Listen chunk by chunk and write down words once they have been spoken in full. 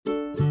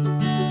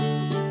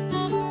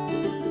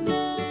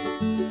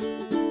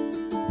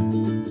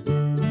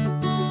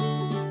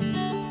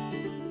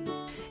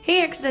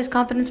Exercise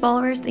Confidence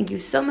followers, thank you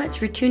so much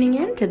for tuning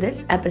in to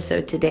this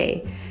episode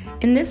today.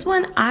 In this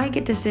one, I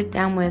get to sit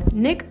down with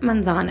Nick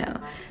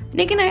Manzano.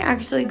 Nick and I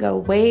actually go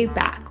way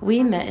back.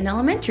 We met in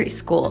elementary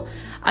school.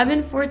 I've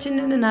been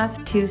fortunate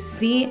enough to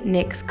see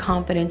Nick's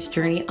confidence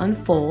journey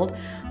unfold,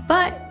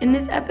 but in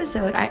this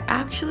episode, I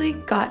actually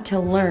got to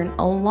learn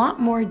a lot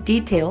more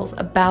details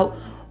about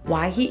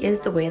why he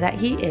is the way that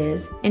he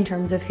is in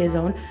terms of his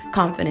own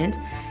confidence,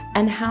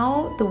 and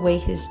how the way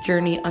his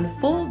journey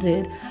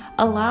unfolded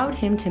allowed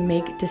him to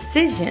make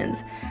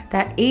decisions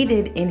that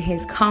aided in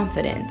his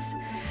confidence.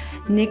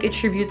 Nick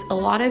attributes a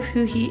lot of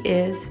who he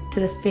is to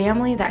the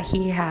family that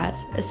he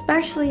has,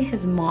 especially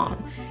his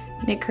mom.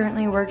 Nick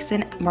currently works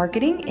in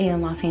marketing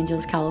in Los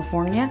Angeles,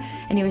 California,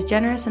 and he was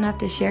generous enough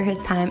to share his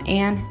time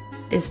and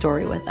his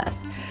story with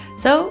us.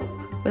 So,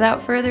 without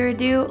further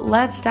ado,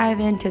 let's dive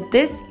into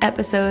this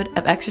episode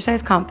of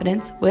Exercise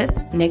Confidence with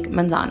Nick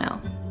Manzano.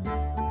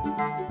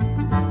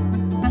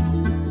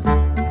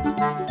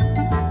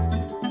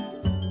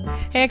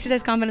 Hey,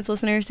 Exercise Confidence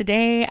listeners.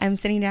 Today, I'm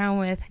sitting down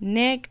with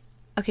Nick.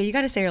 Okay, you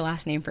got to say your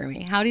last name for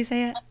me. How do you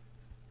say it?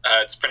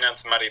 It's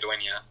pronounced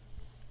Maridueña.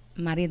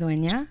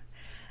 Maridueña.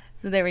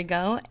 So there we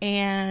go.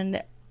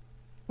 And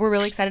we're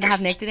really excited to have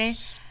Nick today.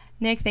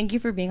 Nick, thank you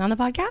for being on the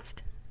podcast.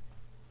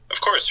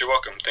 Of course, you're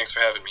welcome. Thanks for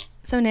having me.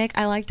 So Nick,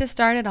 I like to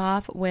start it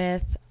off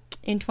with,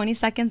 in 20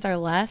 seconds or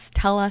less,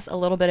 tell us a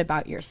little bit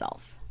about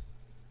yourself.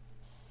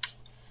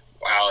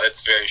 Wow, that's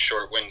a very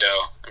short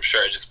window. I'm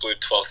sure I just blew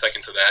 12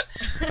 seconds of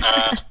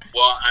that.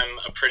 Well, I'm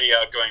a pretty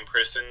outgoing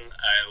person.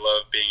 I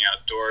love being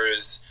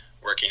outdoors,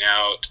 working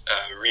out,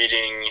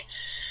 reading,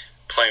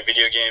 playing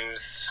video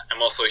games.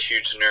 I'm also a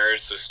huge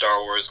nerd, so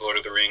Star Wars, Lord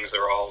of the Rings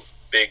are all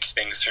big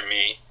things for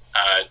me.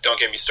 Don't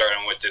get me started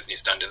on what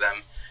Disney's done to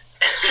them.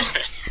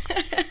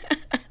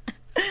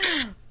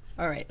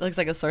 All right, looks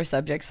like a sore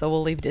subject, so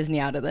we'll leave Disney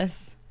out of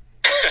this.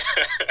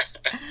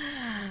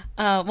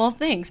 Well,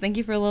 thanks. Thank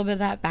you for a little bit of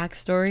that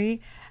backstory.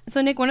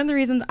 So, Nick, one of the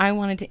reasons I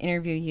wanted to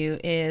interview you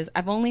is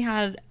I've only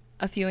had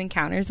a few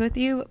encounters with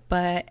you,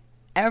 but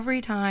every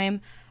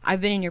time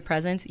I've been in your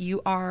presence,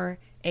 you are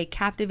a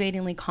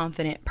captivatingly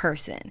confident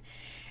person.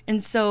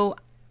 And so,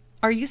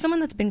 are you someone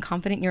that's been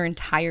confident your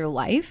entire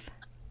life?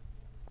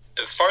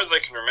 As far as I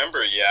can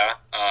remember, yeah.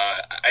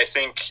 I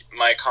think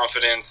my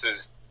confidence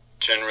is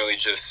generally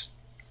just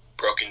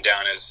broken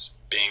down as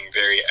being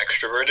very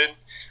extroverted.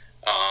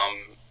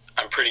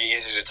 I'm pretty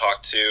easy to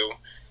talk to,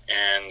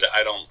 and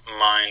I don't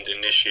mind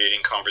initiating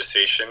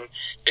conversation.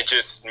 It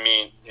just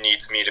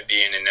needs me to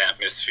be in an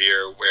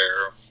atmosphere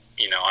where,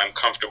 I'm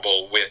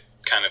comfortable with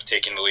kind of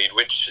taking the lead,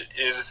 which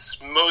is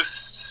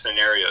most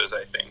scenarios,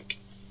 I think.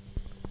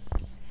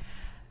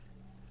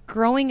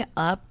 Growing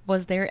up,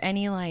 was there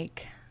any,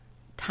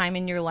 time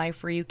in your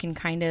life where you can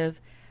kind of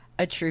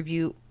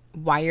attribute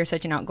why you're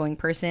such an outgoing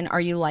person?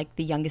 Are you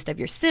the youngest of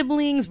your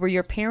siblings? Were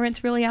your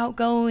parents really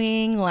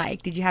outgoing?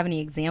 Did you have any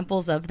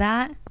examples of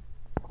that?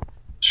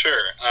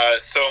 Sure.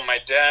 So my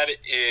dad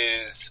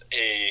is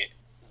a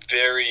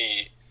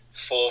very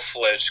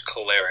full-fledged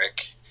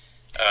choleric.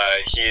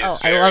 He is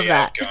very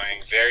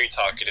outgoing, very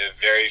talkative,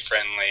 very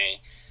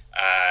friendly.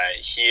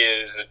 He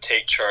is a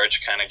take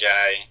charge kind of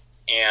guy.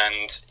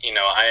 And,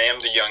 I am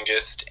the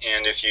youngest.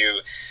 And if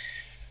you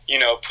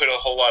put a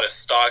whole lot of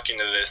stock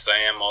into this, I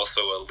am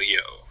also a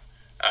Leo.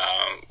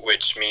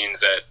 Which means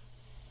that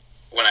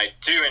when I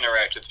do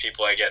interact with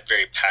people, I get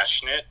very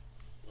passionate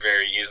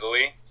very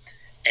easily,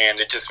 and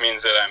it just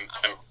means that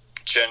I'm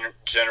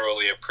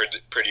generally a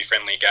pretty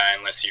friendly guy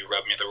unless you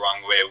rub me the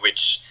wrong way,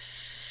 which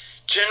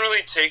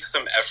generally takes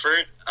some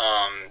effort,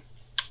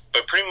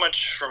 but pretty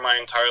much for my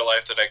entire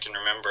life that I can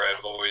remember,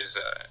 I've always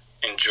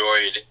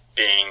enjoyed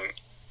being,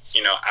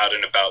 out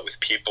and about with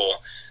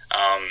people,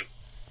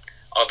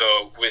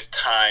 although with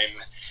time,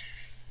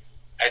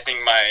 I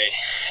think my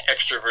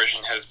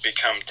extroversion has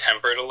become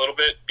tempered a little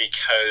bit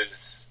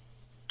because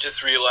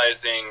just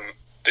realizing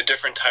the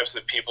different types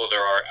of people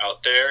there are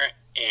out there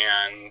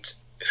and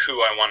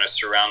who I want to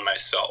surround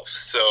myself.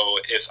 So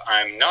if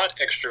I'm not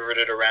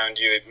extroverted around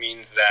you, it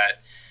means that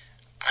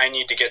I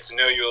need to get to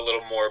know you a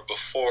little more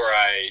before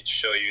I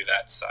show you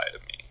that side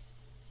of me.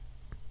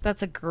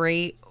 That's a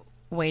great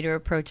way to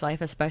approach life,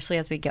 especially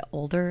as we get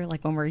older.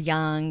 When we're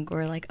young,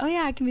 we're oh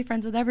yeah, I can be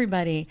friends with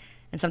everybody.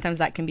 And sometimes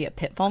that can be a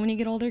pitfall when you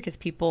get older because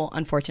people,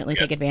 unfortunately,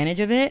 take advantage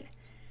of it,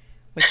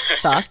 which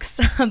sucks.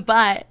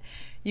 But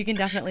you can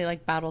definitely,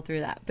 battle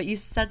through that. But you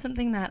said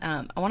something that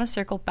I want to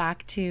circle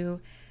back to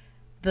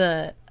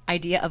the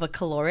idea of a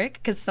choleric,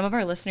 because some of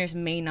our listeners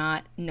may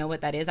not know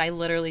what that is. I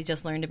literally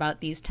just learned about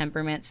these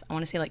temperaments, I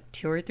want to say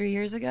 2 or 3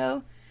 years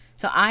ago.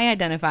 So I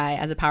identify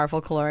as a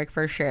powerful choleric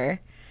for sure.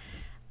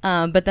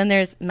 But then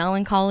there's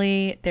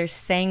melancholy, there's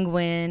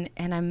sanguine,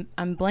 and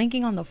I'm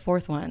blanking on the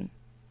fourth one.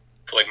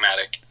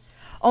 Phlegmatic.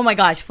 Oh my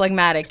gosh,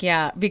 phlegmatic,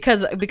 yeah.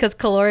 Because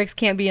cholerics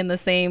can't be in the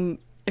same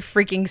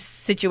freaking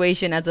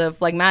situation as a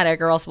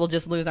phlegmatic, or else we'll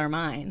just lose our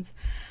minds.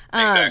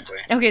 Exactly.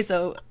 Okay,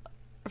 so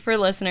for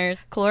listeners,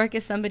 choleric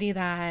is somebody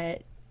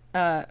that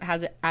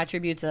has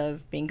attributes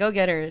of being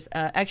go-getters,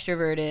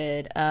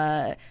 extroverted,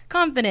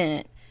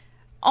 confident,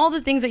 all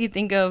the things that you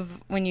think of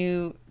when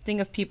you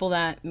think of people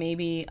that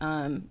maybe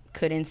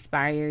could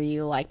inspire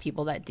you, like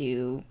people that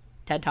do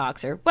TED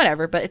Talks or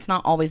whatever, but it's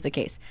not always the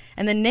case.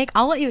 And then, Nick,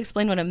 I'll let you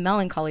explain what a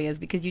melancholy is,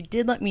 because you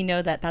did let me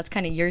know that that's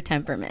kind of your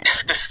temperament.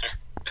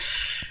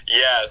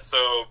 Yeah,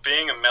 so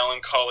being a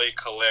melancholy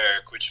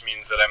choleric, which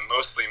means that I'm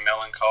mostly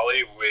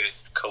melancholy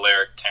with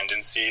choleric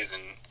tendencies,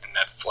 and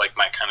that's like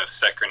my kind of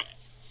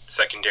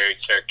secondary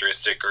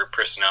characteristic or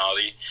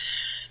personality.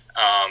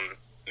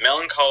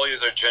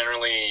 Melancholies are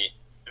generally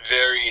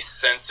very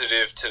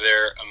sensitive to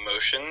their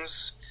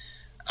emotions.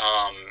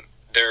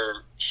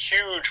 They're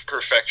huge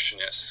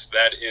perfectionists.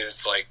 That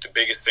is like the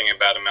biggest thing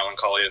about a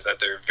melancholy, is that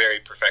they're very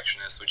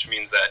perfectionist, which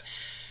means that,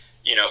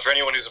 you know, for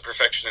anyone who's a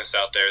perfectionist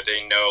out there,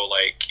 they know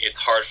like it's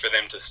hard for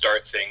them to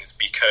start things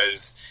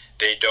because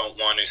they don't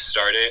want to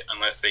start it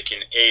unless they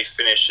can A,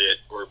 finish it,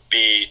 or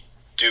B,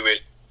 do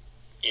it,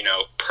 you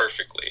know,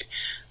 perfectly.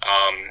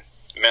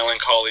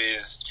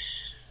 Melancholies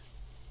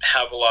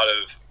have a lot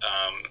of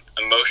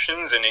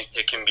emotions, and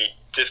it can be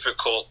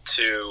difficult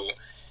to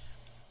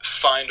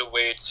find a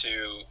way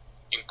to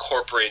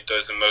incorporate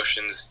those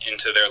emotions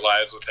into their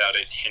lives without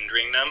it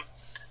hindering them.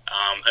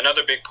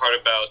 Another big part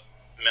about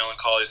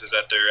melancholies is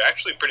that they're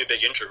actually pretty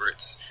big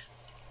introverts.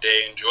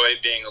 They enjoy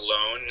being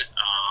alone.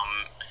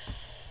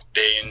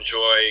 They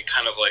enjoy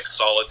kind of like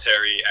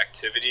solitary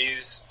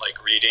activities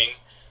like reading.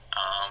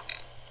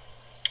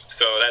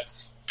 So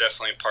that's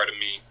definitely part of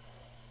me.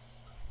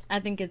 I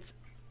think it's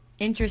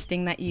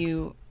interesting that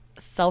you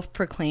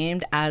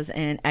self-proclaimed as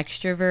an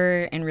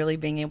extrovert and really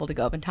being able to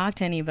go up and talk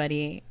to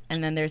anybody,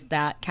 and then there's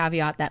that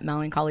caveat that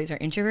melancholies are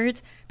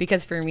introverts,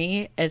 because for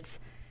me it's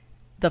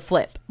the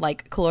flip.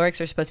 Like cholerics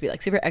are supposed to be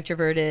like super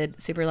extroverted,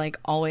 super like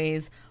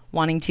always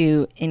wanting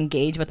to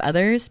engage with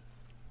others,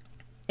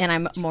 and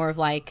I'm more of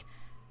like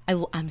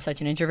I'm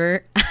such an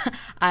introvert.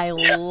 I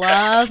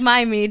love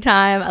my me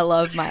time. I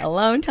love my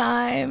alone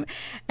time.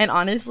 And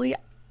honestly,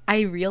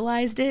 I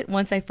realized it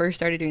once I first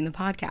started doing the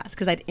podcast,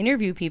 because I'd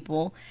interview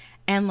people,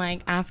 and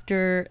like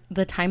after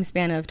the time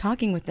span of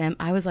talking with them,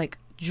 I was like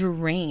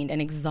drained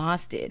and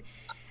exhausted.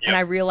 Yep. And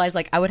I realized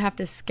like I would have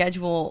to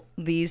schedule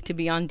these to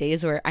be on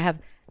days where I have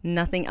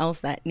nothing else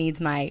that needs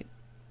my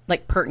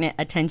like pertinent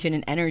attention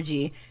and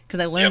energy, because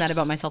I learned that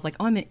about myself. Like,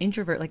 oh, I'm an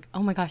introvert. Like,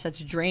 oh my gosh, that's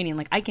draining.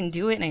 Like, I can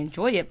do it and I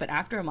enjoy it, but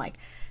after I'm like,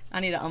 I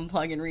need to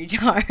unplug and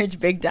recharge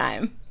big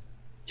time.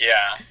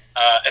 Yeah.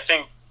 I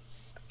think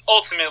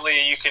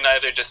ultimately you can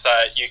either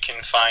decide, you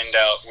can find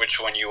out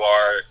which one you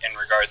are in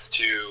regards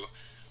to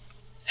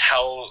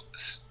how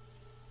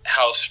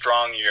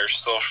strong your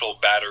social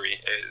battery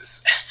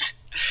is.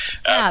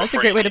 Yeah, that's a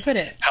great way to put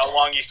it. How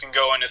long you can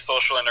go in a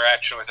social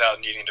interaction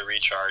without needing to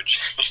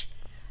recharge.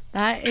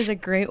 That is a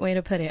great way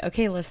to put it.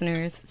 Okay,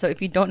 listeners, so if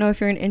you don't know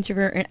if you're an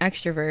introvert or an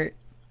extrovert,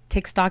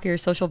 take stock of your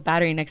social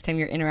battery next time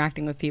you're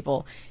interacting with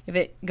people. If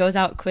it goes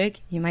out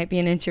quick, you might be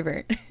an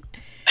introvert.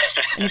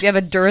 And if you have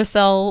a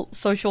Duracell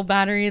social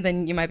battery,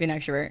 then you might be an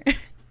extrovert.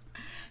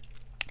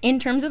 In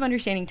terms of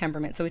understanding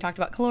temperament, so we talked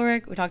about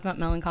choleric, we talked about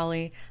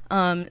melancholy.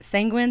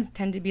 Sanguines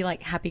tend to be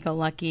like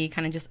happy-go-lucky,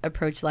 kind of just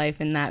approach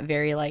life in that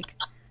very like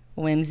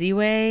whimsy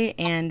way,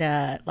 and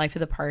life of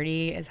the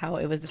party is how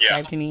it was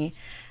described to me.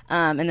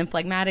 And then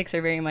phlegmatics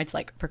are very much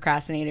like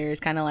procrastinators,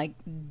 kind of like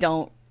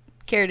don't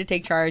care to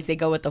take charge. They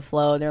go with the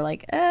flow. They're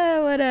like,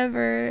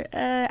 whatever,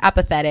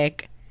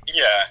 apathetic.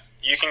 Yeah,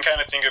 you can kind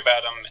of think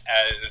about them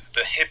as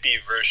the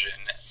hippie version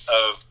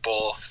of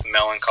both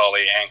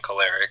melancholy and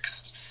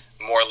cholerics,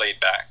 more laid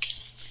back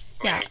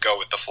and go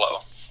with the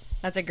flow.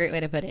 That's a great way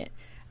to put it.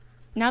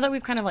 Now that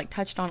we've kind of like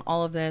touched on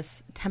all of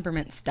this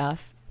temperament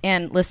stuff,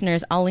 and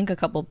listeners, I'll link a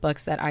couple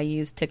books that I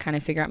use to kind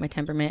of figure out my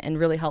temperament and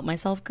really help my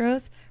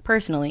self-growth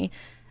personally.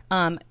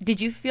 Did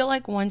you feel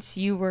like once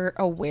you were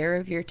aware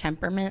of your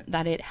temperament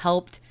that it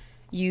helped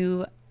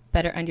you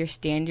better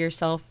understand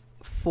yourself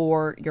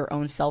for your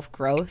own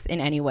self-growth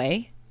in any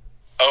way?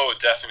 Oh,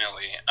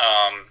 definitely.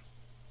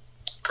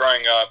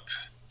 Growing up,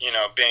 you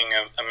know, being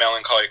a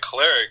melancholy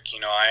choleric, you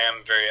know, I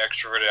am very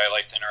extroverted. I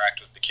like to interact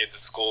with the kids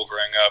at school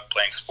growing up,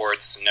 playing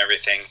sports and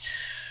everything.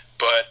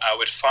 But I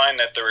would find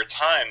that there were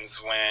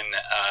times when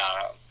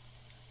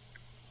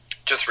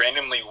just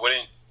randomly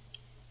wouldn't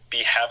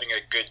be having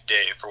a good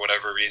day for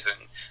whatever reason.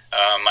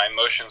 My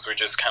emotions were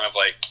just kind of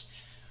like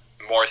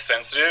more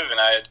sensitive, and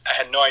I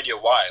had no idea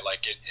why.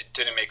 Like it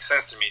didn't make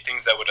sense to me.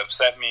 Things that would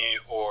upset me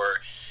or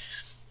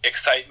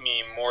excite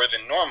me more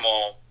than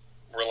normal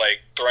were like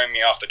throwing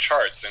me off the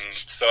charts. And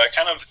so I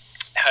kind of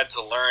had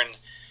to learn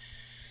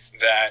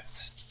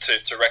that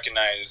to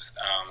recognize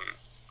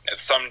that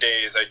some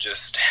days I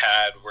just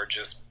had were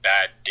just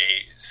bad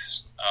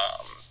days.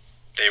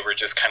 They were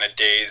just kind of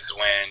days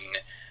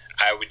when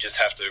I would just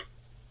have to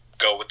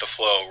go with the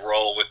flow,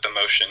 roll with the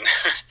motion,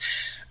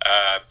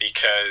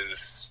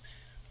 because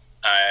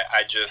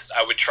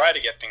I would try to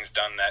get things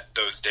done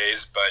those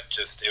days, but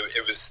just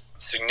it was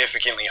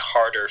significantly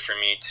harder for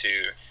me to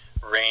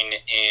rein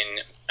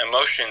in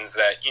emotions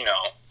that, you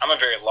know, I'm a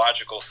very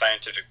logical,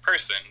 scientific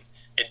person.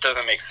 It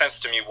doesn't make sense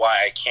to me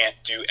why I can't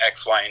do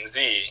X, Y, and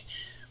Z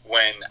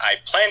when I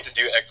planned to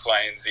do X,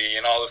 Y, and Z,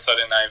 and all of a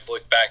sudden I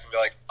look back and be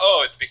like,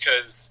 oh, it's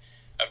because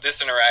of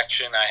this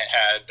interaction I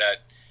had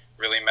that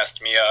really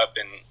messed me up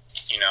and,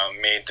 you know,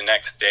 made the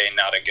next day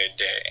not a good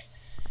day.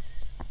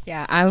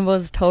 Yeah, I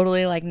was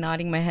totally like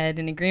nodding my head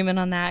in agreement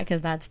on that,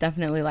 because that's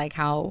definitely like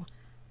how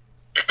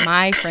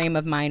my frame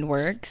of mind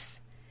works.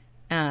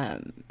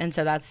 And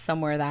so that's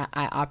somewhere that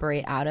I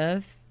operate out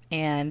of,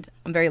 and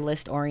I'm very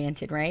list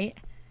oriented, right?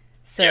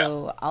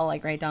 So I'll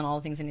like write down all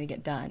the things I need to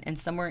get done, and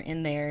somewhere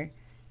in there,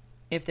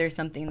 if there's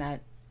something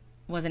that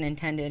wasn't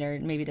intended or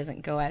maybe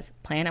doesn't go as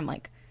planned, I'm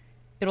like,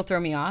 it'll throw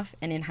me off.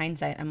 And in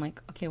hindsight, I'm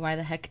like, okay, why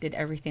the heck did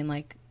everything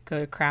like go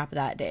to crap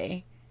that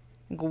day?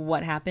 Like,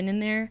 what happened in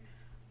there?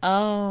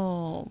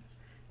 Oh,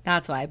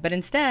 that's why. But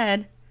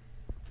instead,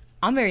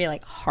 I'm very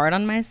like hard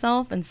on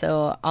myself, and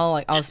so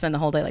I'll spend the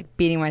whole day like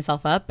beating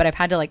myself up. But I've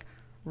had to like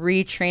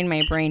retrain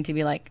my brain to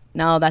be like,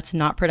 no, that's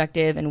not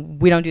productive,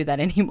 and we don't do that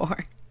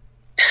anymore.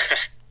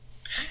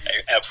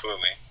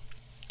 Absolutely.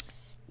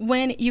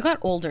 When you got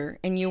older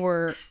and you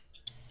were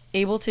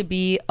able to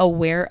be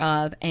aware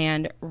of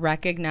and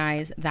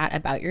recognize that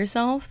about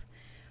yourself,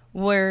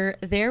 were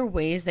there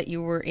ways that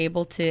you were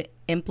able to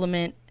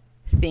implement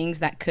things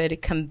that could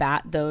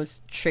combat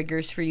those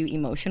triggers for you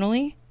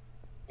emotionally?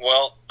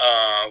 Well,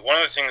 one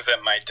of the things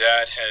that my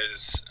dad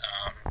has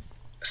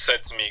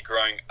said to me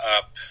growing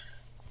up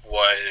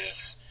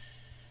was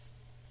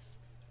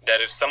that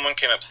if someone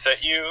can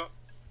upset you,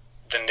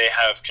 then they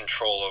have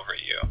control over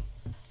you.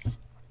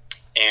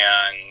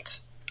 And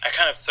I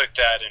kind of took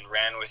that and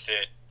ran with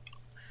it.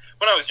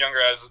 When I was younger,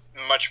 I was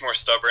much more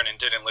stubborn and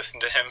didn't listen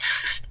to him.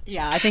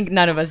 Yeah, I think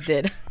none of us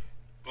did.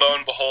 Lo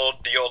and behold,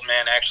 the old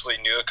man actually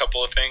knew a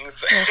couple of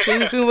things.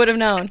 Well, who would have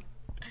known?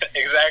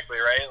 Exactly,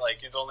 right? Like,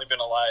 he's only been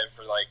alive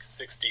for like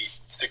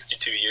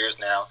 62 years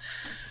now.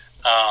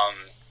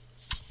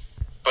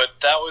 But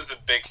that was a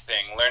big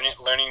thing,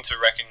 learning to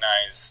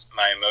recognize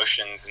my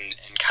emotions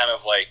and kind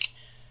of like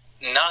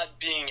not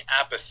being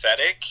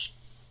apathetic,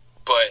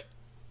 but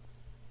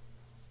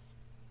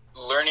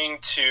learning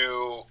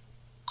to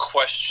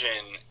question,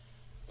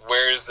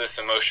 where is this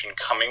emotion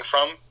coming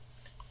from?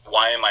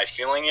 Why am I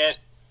feeling it?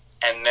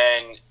 And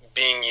then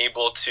being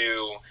able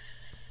to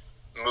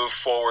move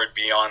forward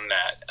beyond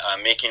that,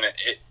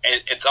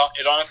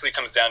 it honestly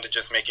comes down to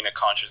just making a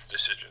conscious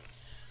decision.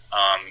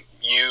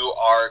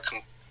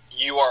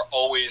 You are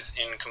always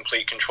in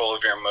complete control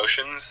of your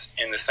emotions,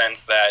 in the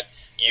sense that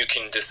you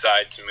can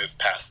decide to move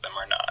past them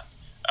or not.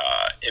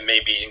 It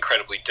may be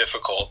incredibly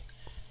difficult,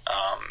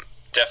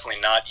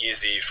 definitely not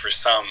easy for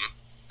some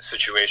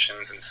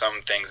situations and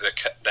some things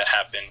that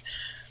happen,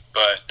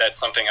 but that's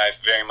something I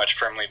very much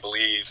firmly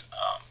believe,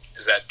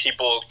 is that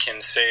people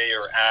can say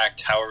or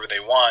act however they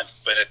want,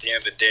 but at the end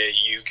of the day,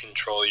 you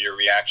control your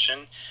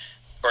reaction,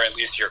 or at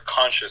least your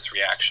conscious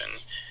reaction,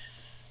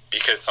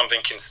 because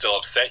something can still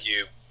upset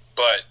you,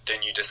 but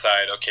then you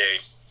decide, okay,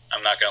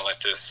 I'm not going to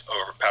let this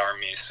overpower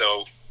me.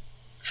 So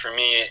for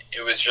me,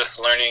 it was just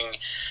learning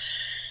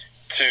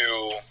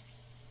to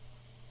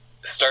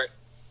start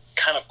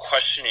kind of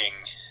questioning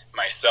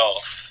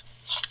myself,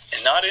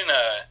 and not in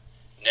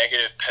a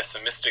negative,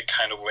 pessimistic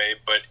kind of way,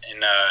 but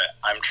in a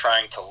I'm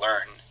trying to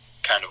learn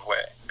kind of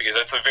way, because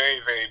that's a very,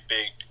 very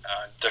big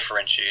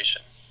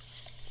differentiation.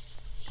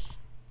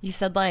 You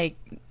said like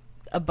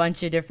a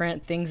bunch of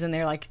different things in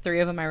there, like 3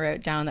 of them I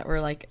wrote down that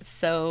were like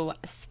so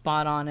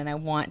spot on, and I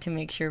want to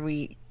make sure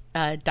we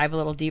dive a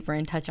little deeper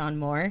and touch on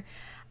more.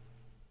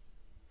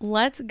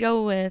 Let's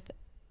go with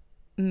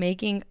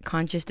making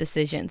conscious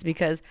decisions,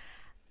 because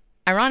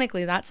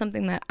ironically, that's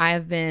something that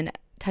I've been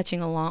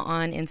touching a lot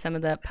on in some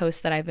of the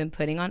posts that I've been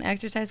putting on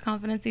Exercise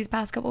Confidence these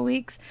past couple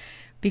weeks,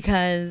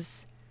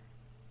 because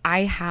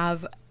I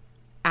have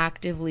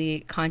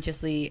actively,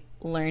 consciously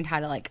learned how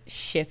to like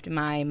shift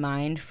my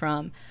mind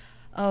from,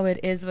 oh,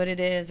 it is what it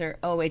is, or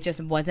oh, it just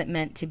wasn't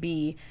meant to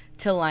be,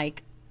 to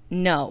like,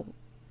 no.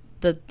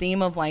 The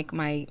theme of like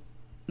my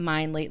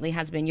mind lately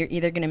has been, you're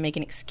either going to make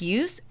an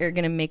excuse or you're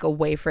going to make a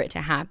way for it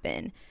to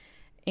happen.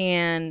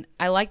 And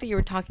I like that you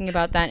were talking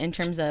about that in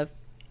terms of,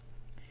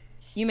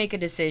 you make a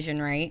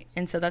decision, right?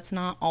 And so that's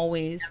not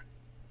always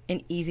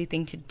an easy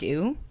thing to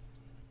do.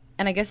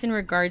 And I guess in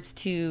regards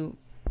to,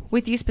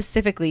 with you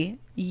specifically,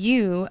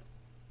 you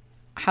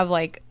have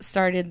like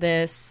started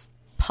this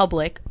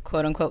public,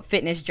 quote unquote,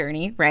 fitness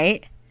journey,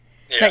 right?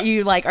 Yeah. That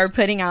you like are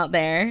putting out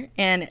there,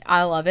 and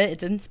I love it.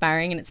 It's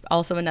inspiring, and it's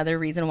also another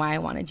reason why I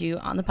wanted you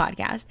on the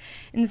podcast.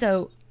 And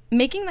so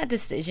making that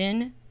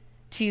decision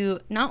to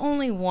not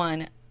only,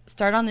 1,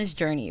 start on this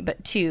journey,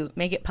 but 2,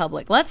 make it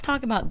public. Let's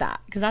talk about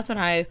that, because that's what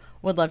I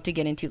would love to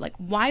get into. Like,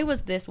 why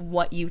was this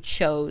what you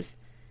chose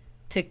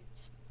to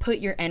put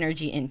your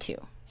energy into?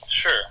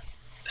 Sure.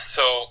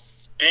 So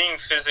being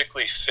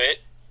physically fit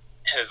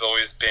has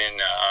always been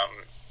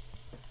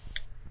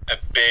a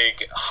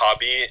big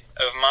hobby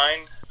of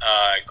mine.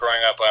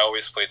 Growing up, I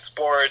always played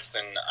sports,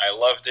 and I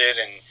loved it,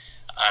 and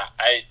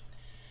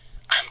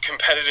I'm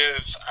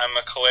competitive. I'm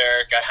a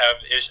choleric.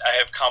 I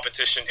have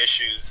competition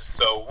issues.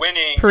 So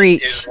winning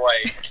Preach. is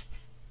like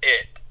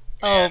it.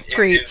 Oh,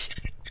 preach.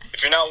 If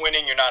if you're not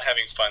winning, you're not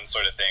having fun,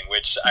 sort of thing,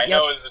 which I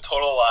know is a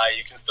total lie.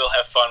 You can still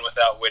have fun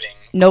without winning,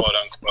 quote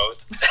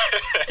unquote.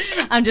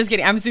 I'm just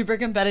kidding. I'm super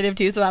competitive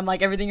too, so I'm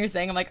like, everything you're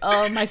saying, I'm like,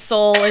 oh, my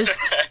soul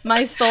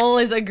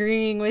is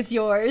agreeing with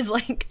yours.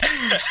 Like,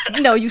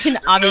 no, you can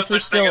obviously no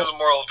such thing as a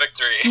moral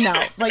victory. No,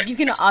 like, you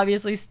can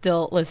obviously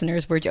still,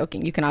 listeners, we're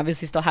joking. You can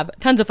obviously still have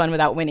tons of fun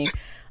without winning,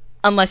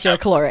 unless you're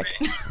Absolutely.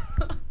 a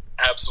caloric.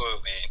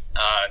 Absolutely.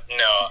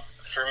 No,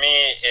 for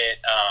me,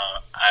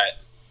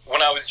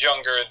 when I was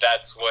younger,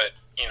 that's what,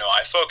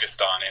 I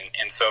focused on.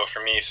 And so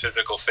for me,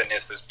 physical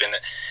fitness has been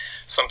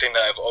something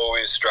that I've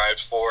always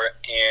strived for.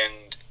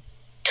 And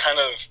kind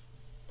of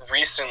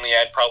recently,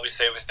 I'd probably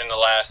say within the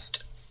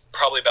last,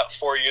 probably about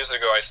 4 years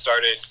ago, I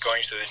started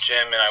going to the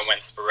gym, and I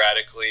went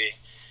sporadically.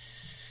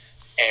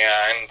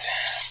 And,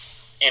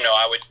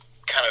 I would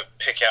kind of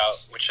pick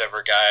out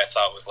whichever guy I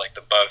thought was like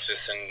the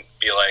buffest and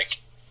be like,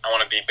 I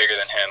want to be bigger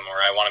than him, or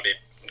I want to be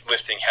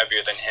lifting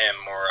heavier than him,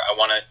 or I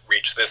want to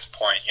reach this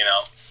point,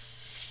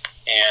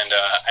 And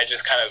I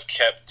just kind of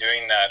kept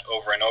doing that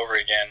over and over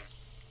again.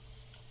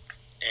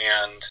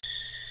 And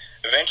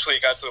eventually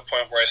it got to a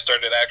point where I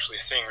started actually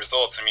seeing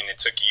results. I mean, it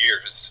took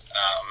years.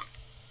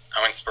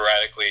 I went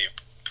sporadically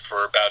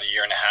for about 1.5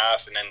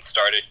 years, and then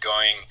started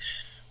going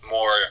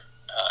more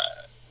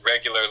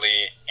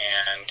regularly,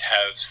 and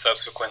have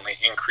subsequently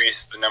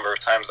increased the number of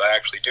times I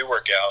actually do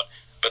work out.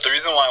 But the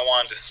reason why I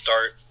wanted to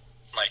start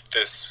like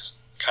this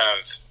kind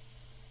of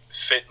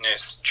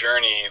fitness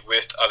journey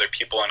with other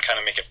people and kind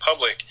of make it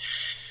public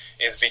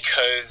is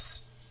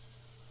because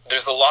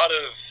there's a lot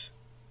of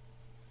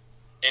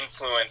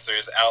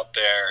influencers out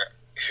there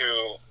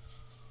who,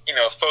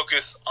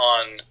 focus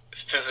on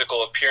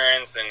physical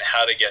appearance and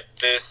how to get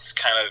this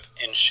kind of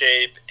in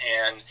shape.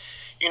 And,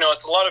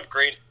 it's a lot of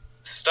great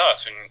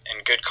stuff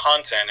and good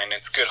content, and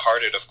it's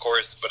good-hearted, of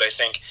course. But I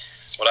think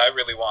what I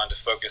really wanted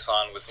to focus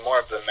on was more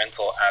of the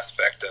mental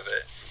aspect of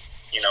it.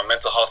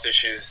 Mental health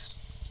issues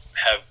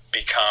have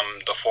become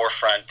the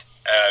forefront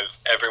of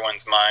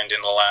everyone's mind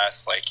in the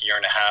last 1.5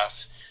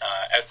 years.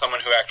 As someone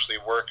who actually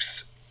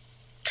works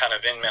kind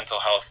of in mental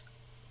health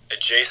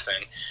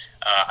adjacent,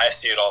 I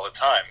see it all the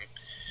time.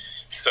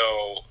 So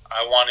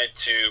I wanted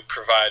to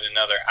provide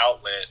another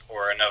outlet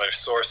or another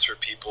source for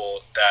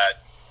people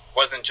that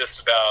wasn't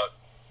just about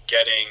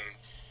getting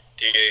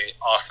the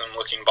awesome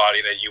looking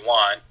body that you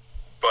want,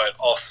 but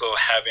also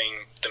having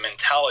the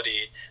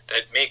mentality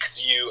that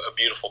makes you a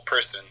beautiful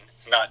person,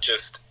 not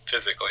just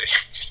physically.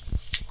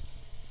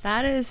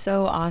 That is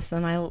so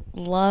awesome. I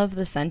love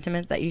the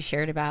sentiment that you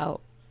shared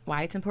about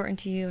why it's important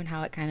to you and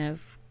how it kind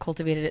of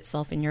cultivated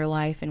itself in your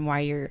life and why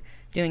you're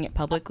doing it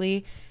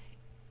publicly.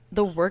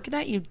 The work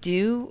that you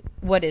do,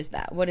 what is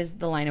that? What is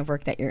the line of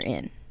work that you're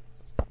in?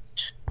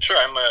 Sure,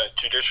 I'm a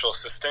judicial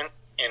assistant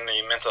in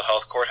the mental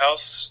health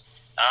courthouse.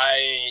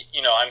 I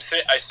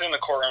sit in the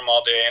courtroom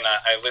all day, and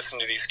I listen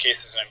to these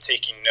cases, and I'm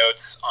taking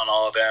notes on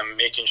all of them,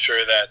 making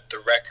sure that the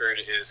record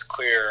is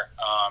clear.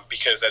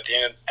 Because at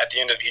the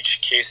end of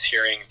each case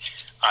hearing,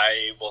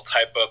 I will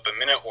type up a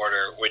minute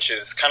order, which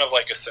is kind of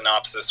like a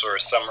synopsis or a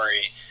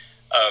summary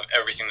of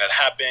everything that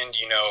happened.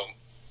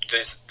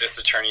 This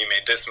attorney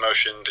made this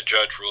motion, the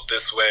judge ruled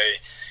this way,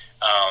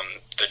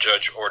 the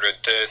judge ordered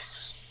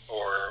this,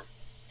 or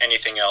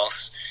anything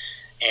else.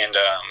 And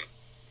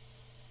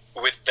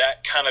with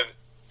that kind of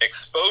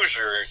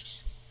exposure,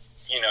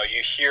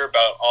 you hear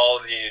about all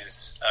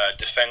these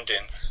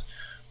defendants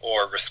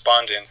or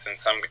respondents in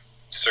some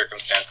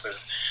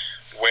circumstances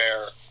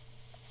where,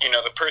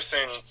 the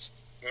person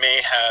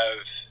may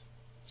have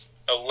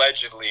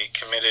allegedly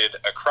committed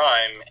a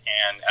crime,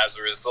 and as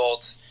a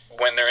result,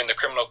 when they're in the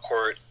criminal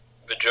court,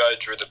 the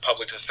judge or the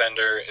public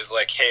defender is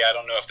like, hey, I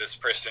don't know if this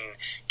person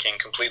can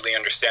completely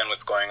understand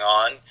what's going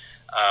on.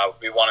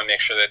 We want to make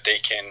sure that they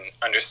can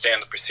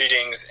understand the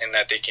proceedings and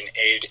that they can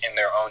aid in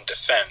their own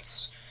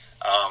defense.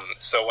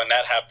 So when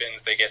that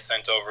happens, they get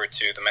sent over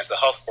to the mental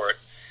health court,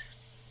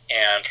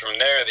 and from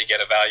there they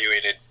get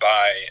evaluated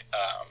by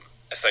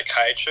a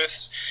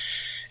psychiatrist.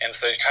 And the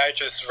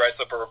psychiatrist writes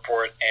up a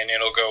report, and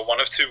it'll go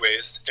one of two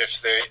ways.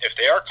 If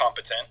they are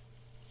competent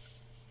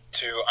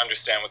to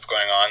understand what's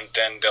going on,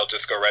 then they'll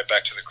just go right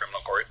back to the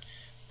criminal court.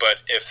 But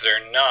if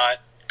they're not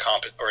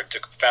competent, or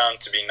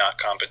found to be not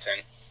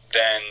competent,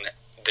 then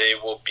they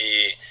will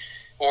be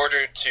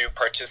ordered to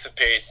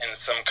participate in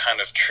some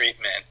kind of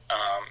treatment.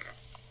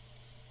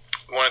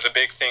 One of the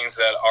big things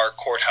that our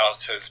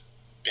courthouse has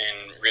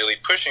been really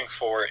pushing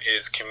for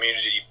is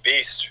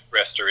community-based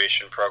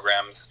restoration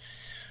programs,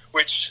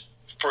 which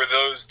for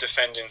those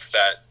defendants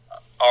that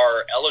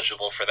are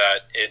eligible for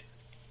that, it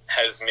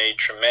has made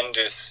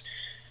tremendous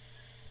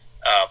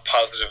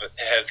it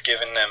has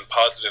given them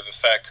positive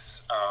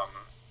effects,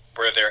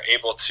 where they're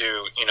able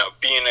to,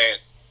 be in a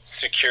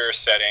secure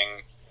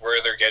setting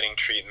where they're getting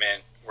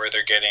treatment, where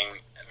they're getting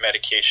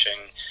medication,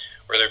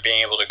 where they're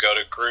being able to go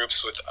to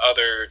groups with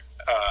other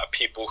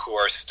people who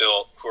are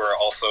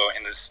also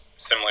in this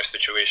similar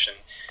situation.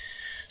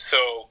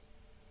 So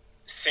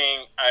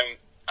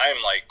I'm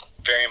like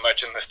very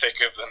much in the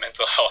thick of the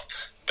mental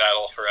health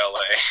battle for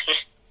LA.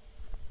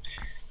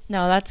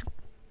 No, that's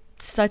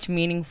such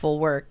meaningful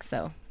work.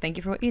 So thank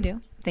you for what you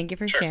do. Thank you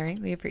for Sure.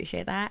 sharing. We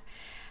appreciate that.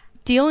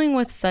 Dealing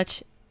with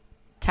such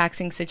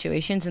taxing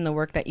situations in the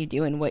work that you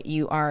do and what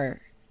you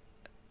are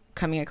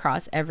coming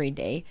across every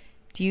day,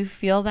 do you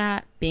feel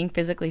that being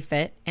physically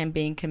fit and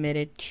being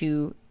committed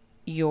to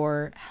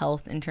your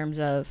health in terms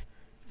of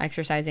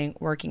exercising,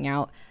 working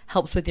out,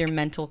 helps with your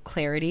mental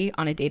clarity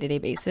on a day-to-day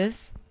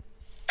basis?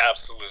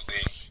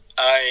 Absolutely.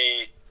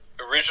 I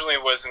originally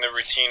was in the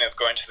routine of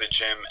going to the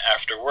gym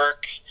after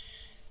work,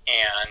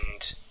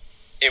 and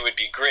it would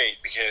be great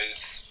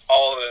because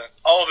all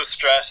the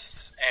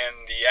stress and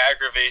the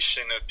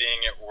aggravation of being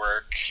at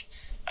work,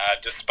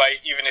 despite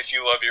even if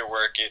you love your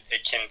work,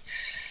 it can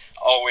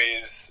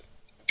always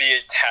be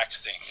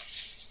taxing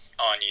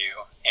on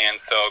you. And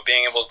so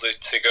being able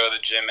to go to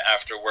the gym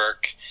after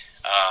work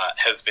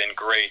has been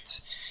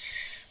great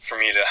for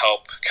me to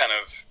help kind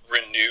of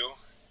renew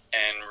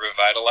and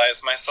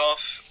revitalize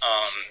myself.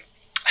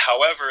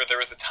 However, there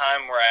was a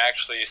time where I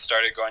actually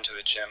started going to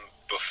the gym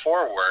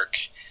before work,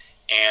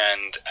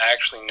 and I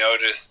actually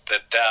noticed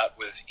that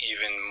was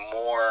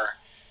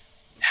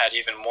had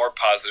even more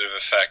positive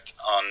effect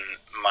on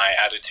my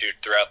attitude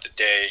throughout the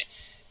day,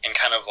 and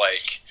kind of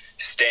like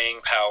staying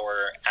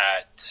power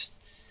at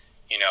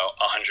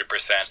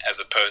 100%, as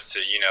opposed to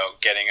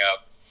getting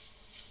up.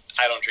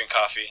 I don't drink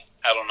coffee.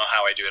 I don't know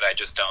how I do it. I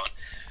just don't.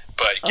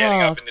 But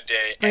getting up in the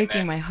day,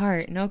 breaking my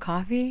heart. No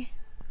coffee.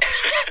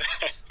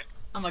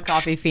 I'm a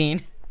coffee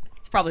fiend.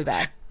 It's probably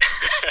bad.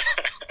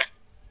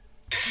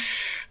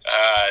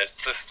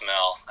 It's the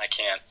smell. I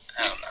can't.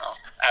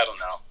 I don't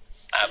know.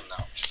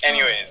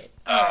 Anyways,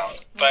 All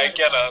right. but I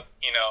get up.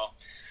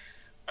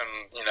 I'm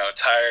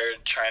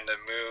tired, trying to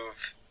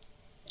move,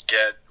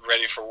 get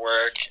ready for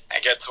work. I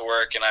get to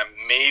work, and I'm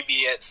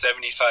maybe at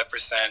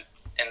 75%,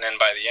 and then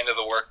by the end of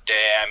the work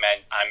day, I'm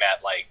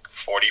at like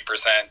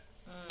 40%,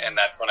 and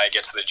that's when I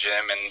get to the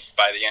gym, and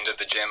by the end of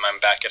the gym, I'm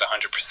back at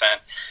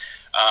 100%.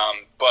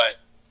 But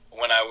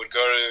when I would go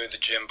to the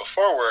gym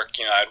before work,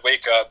 I'd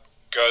wake up,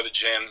 go to the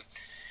gym.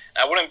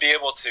 I wouldn't be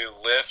able to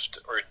lift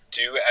or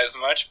do as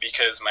much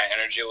because my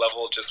energy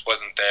level just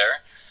wasn't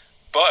there.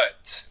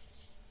 But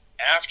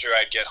after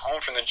I'd get home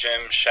from the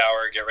gym,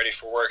 shower, get ready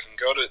for work, and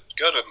go to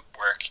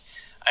work,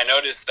 I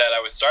noticed that I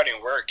was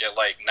starting work at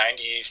like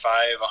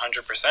 95,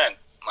 100%,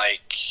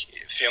 like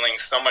feeling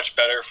so much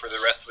better for the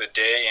rest of the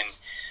day. And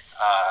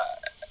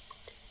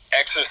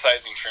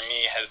exercising for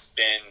me has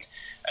been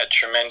a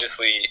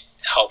tremendously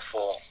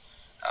helpful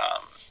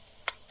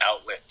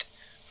outlet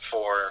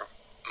for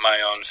my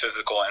own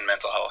physical and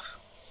mental health.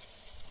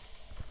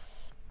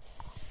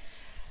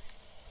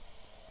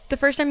 The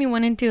first time you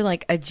went into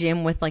like a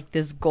gym with like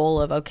this goal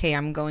of, okay,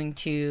 I'm going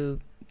to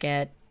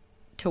get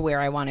to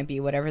where I want to be,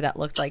 whatever that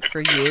looked like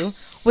for you,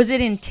 was it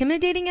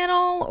intimidating at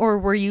all, or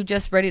were you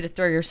just ready to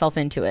throw yourself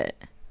into it?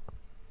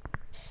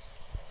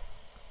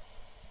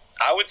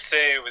 I would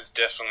say it was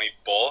definitely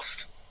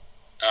both.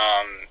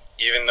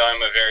 Even though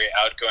I'm a very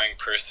outgoing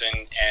person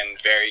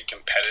and very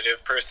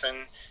competitive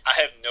person, I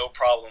have no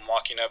problem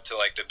walking up to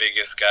like the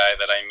biggest guy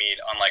that I meet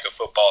on like a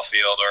football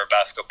field or a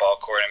basketball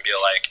court and be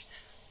like,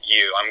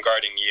 I'm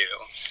guarding you.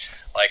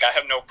 Like, I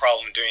have no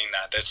problem doing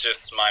that. That's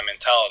just my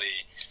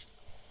mentality.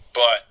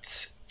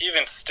 But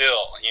even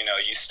still,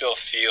 you still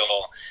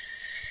feel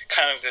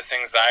kind of this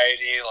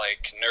anxiety,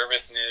 like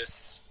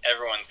nervousness.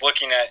 Everyone's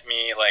looking at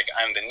me like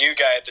I'm the new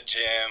guy at the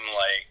gym.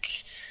 Like,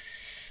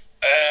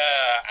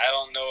 I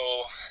don't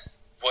know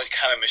what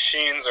kind of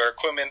machines or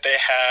equipment they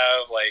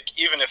have. Like,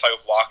 even if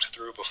I've walked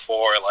through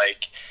before,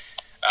 like,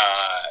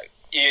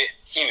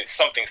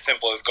 something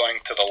simple as going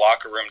to the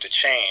locker room to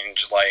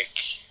change.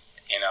 Like,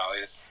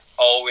 it's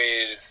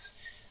always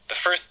the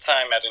first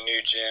time at a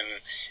new gym,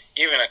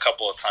 even the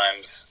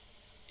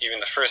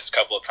first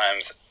couple of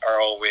times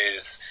are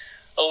always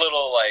a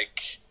little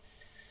like,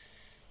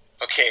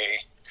 okay,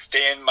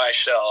 stay in my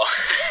shell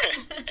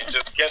and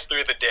just get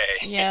through the day.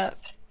 Yep.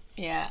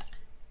 Yeah.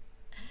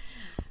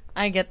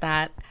 I get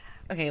that.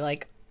 Okay,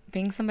 like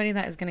being somebody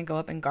that is going to go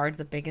up and guard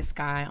the biggest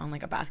guy on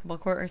like a basketball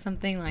court or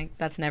something, like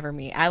that's never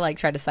me. I like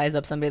try to size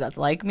up somebody that's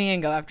like me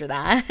and go after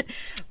that.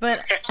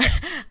 But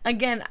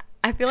again,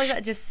 I feel like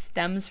that just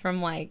stems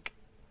from like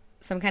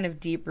some kind of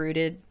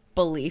deep-rooted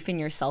belief in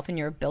yourself and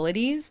your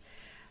abilities.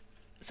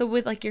 So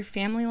with like your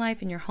family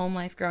life and your home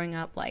life growing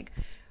up, like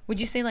would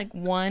you say like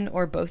one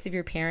or both of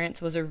your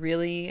parents was a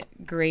really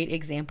great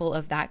example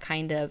of that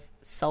kind of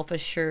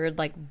self-assured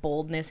like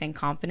boldness and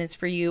confidence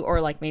for you,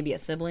 or like maybe a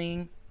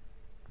sibling?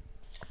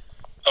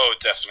 Oh,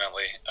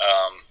 definitely.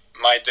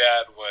 My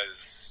dad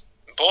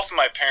both of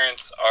my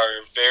parents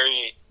are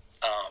very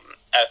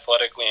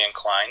athletically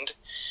inclined.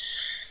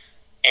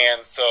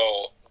 And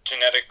so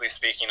genetically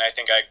speaking, I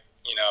think I,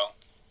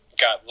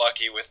 got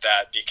lucky with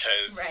that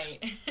because,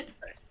 right.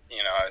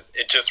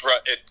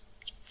 It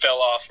fell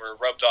off or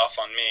rubbed off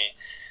on me.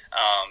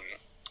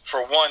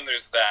 For one,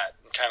 there's that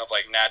kind of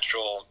like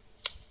natural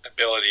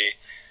ability,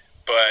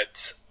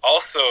 but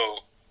also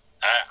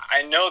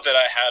I know that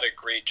I had a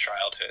great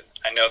childhood.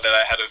 I know that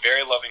I had a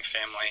very loving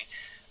family.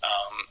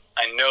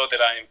 I know that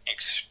I'm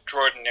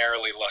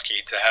extraordinarily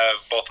lucky to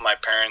have both my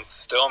parents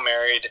still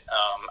married.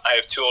 I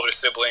have two older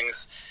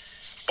siblings,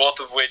 both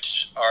of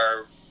which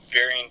are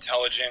very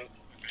intelligent,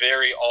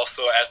 very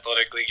also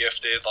athletically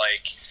gifted.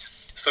 Like,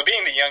 so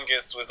being the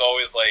youngest was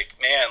always like,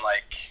 man,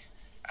 like,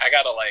 I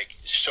gotta like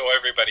show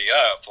everybody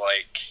up.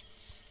 Like,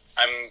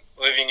 I'm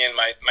living in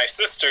my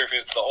sister,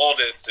 who's the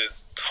oldest,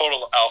 is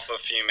total alpha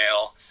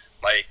female.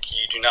 Like,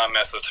 you do not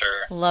mess with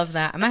her. Love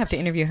that. I might have to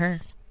interview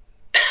her.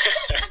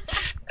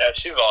 Yeah,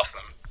 she's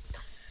awesome.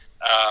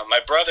 My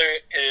brother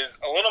is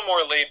a little more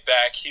laid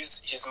back.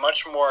 He's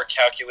much more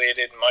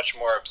calculated, much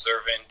more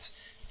observant,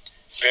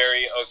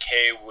 very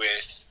okay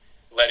with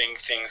letting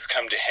things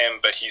come to him,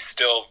 but he's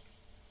still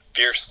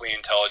fiercely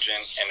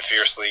intelligent and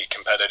fiercely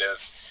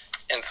competitive.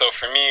 And so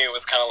for me, it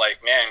was kind of like,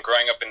 man,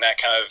 growing up in that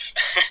kind of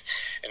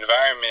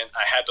environment,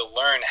 I had to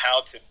learn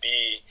how to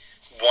be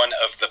one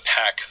of the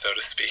pack, so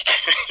to speak.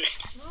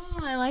 Oh,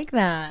 I like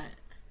that.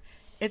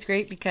 It's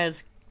great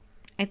because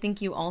I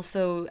think you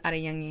also, at a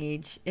young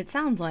age, it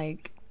sounds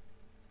like,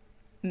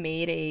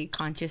 made a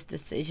conscious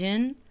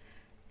decision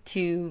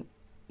to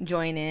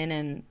join in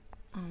and,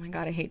 oh my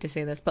God, I hate to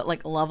say this, but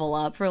like level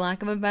up, for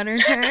lack of a better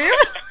term.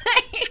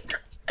 I hate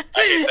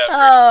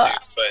that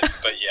phrase too,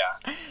 but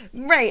yeah.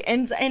 Right,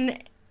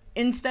 and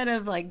instead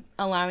of like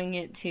allowing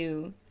it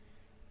to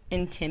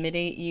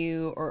intimidate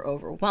you or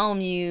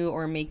overwhelm you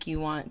or make you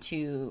want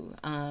to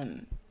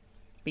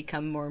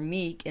become more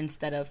meek,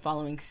 instead of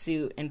following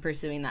suit and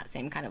pursuing that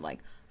same kind of like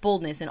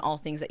boldness in all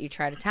things that you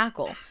try to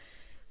tackle.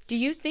 Do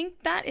you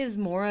think that is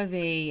more of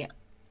a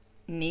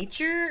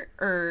nature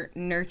or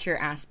nurture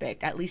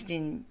aspect, at least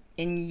in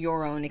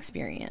your own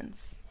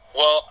experience?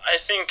 Well, I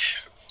think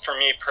for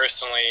me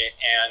personally,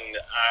 and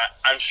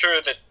I'm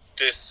sure that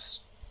this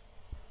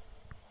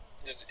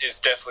is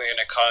definitely going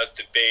to cause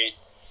debate,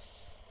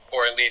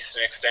 or at least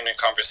an extended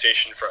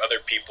conversation for other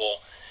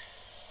people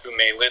who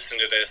may listen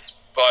to this,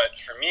 but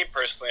for me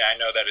personally, I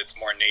know that it's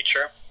more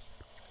nature.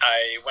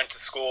 I went to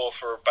school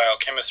for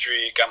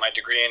biochemistry, got my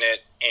degree in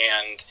it,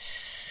 and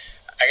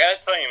I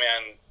gotta tell you,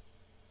 man,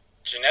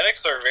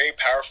 genetics are a very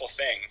powerful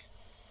thing.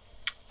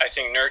 I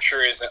think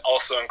nurture is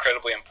also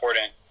incredibly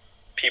important.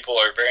 People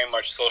are very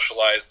much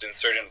socialized in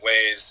certain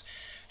ways.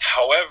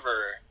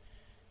 However,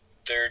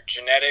 their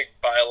genetic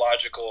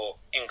biological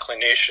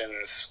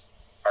inclinations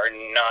are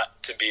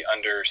not to be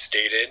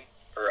understated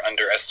or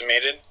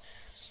underestimated.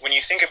 When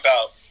you think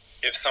about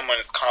if someone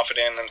is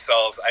confident in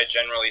themselves, I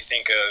generally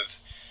think of,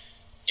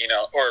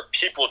 or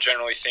people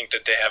generally think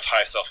that they have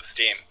high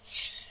self-esteem.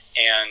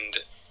 And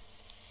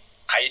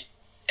I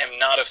am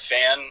not a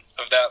fan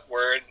of that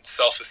word,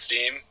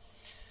 self-esteem,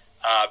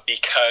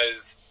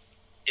 because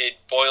it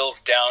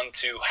boils down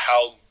to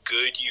how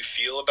good you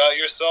feel about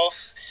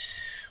yourself,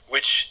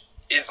 which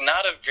is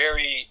not a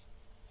very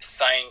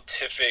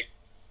scientific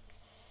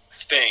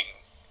thing,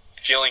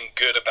 feeling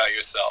good about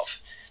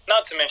yourself.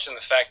 Not to mention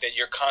the fact that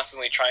you're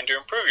constantly trying to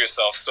improve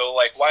yourself. So,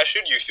 like, why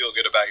should you feel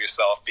good about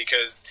yourself?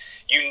 Because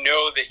you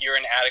know that you're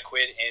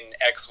inadequate in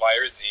X, Y,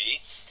 or Z.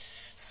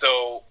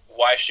 So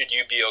why should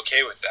you be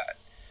okay with that?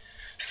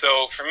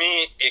 So for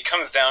me, it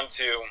comes down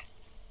to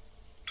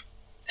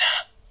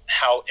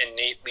how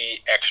innately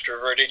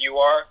extroverted you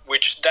are,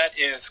 which that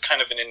is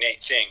kind of an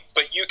innate thing.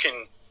 But you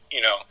can,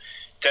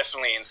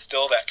 definitely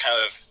instill that kind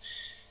of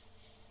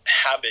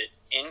habit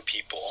in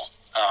people.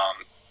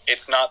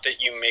 It's not that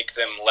you make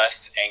them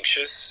less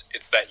anxious,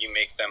 it's that you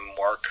make them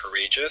more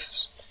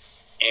courageous.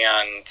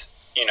 And,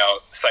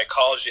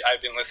 psychology,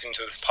 I've been listening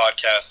to this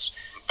podcast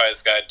by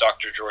this guy,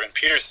 Dr. Jordan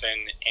Peterson,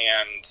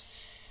 and,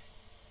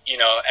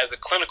 as a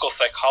clinical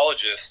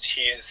psychologist,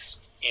 he's,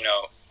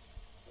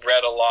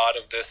 read a lot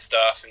of this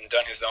stuff and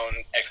done his own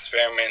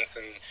experiments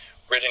and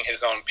written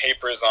his own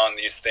papers on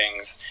these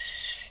things.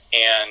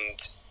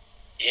 And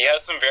he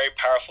has some very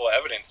powerful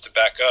evidence to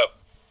back up.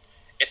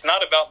 It's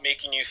not about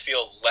making you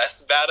feel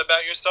less bad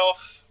about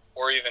yourself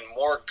or even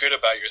more good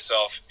about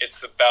yourself.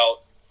 It's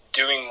about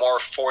doing more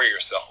for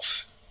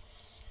yourself.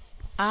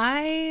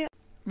 I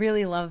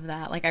really love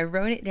that. Like, I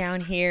wrote it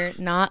down here,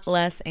 not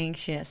less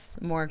anxious,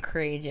 more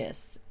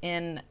courageous.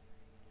 And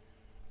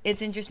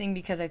it's interesting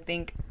because I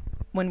think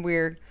when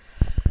we're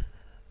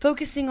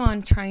focusing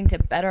on trying to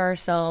better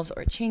ourselves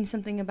or change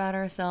something about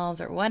ourselves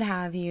or what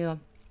have you,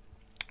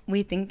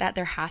 we think that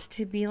there has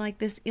to be like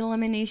this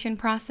elimination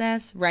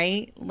process,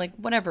 right? Like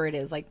whatever it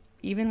is, like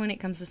even when it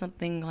comes to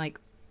something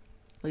like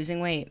losing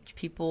weight, which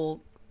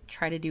people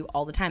try to do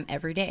all the time,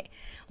 every day.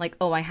 Like,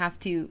 oh, I have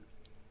to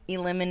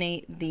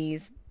eliminate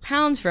these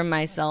pounds from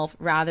myself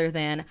rather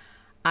than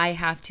I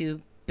have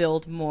to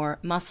build more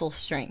muscle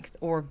strength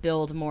or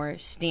build more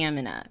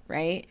stamina,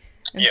 right?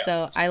 And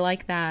so I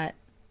like that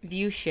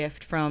view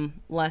shift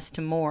from less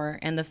to more,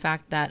 and the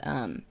fact that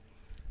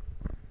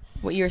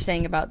what you were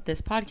saying about this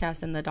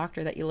podcast and the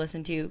doctor that you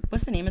listen to.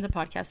 What's the name of the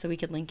podcast so we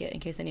could link it in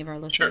case any of our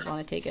listeners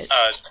want to take it?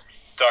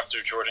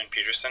 Dr. Jordan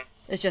Peterson.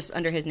 It's just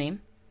under his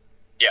name?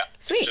 Yeah.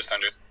 Sweet. It's just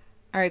under.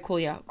 All right,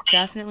 cool. Yeah,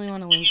 definitely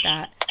want to link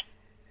that.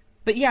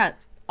 But yeah,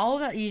 all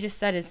of that you just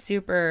said is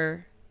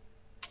super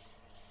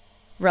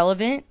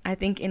relevant, I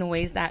think, in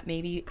ways that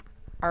maybe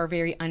are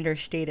very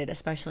understated,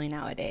 especially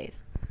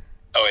nowadays.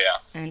 Oh,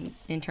 yeah. And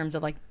in terms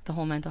of like the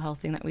whole mental health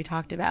thing that we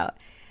talked about.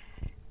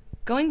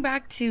 Going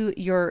back to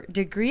your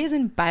degree is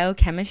in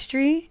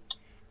biochemistry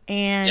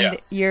and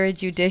yes. You're a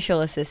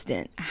judicial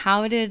assistant.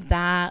 How did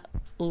that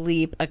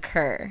leap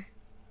occur?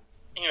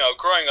 You know,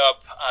 growing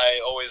up,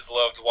 I always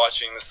loved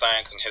watching the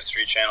science and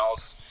history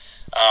channels.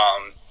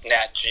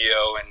 Nat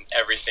Geo and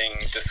everything,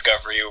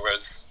 Discovery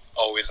was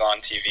always on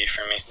TV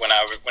for me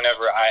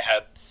whenever I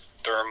had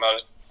the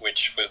remote,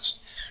 which was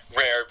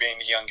rare being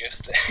the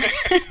youngest.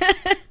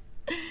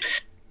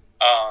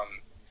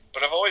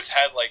 But I've always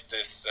had like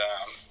this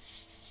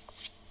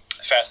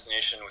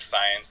fascination with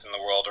science and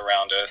the world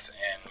around us,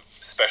 and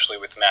especially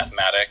with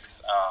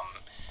mathematics.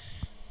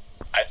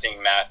 I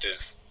think math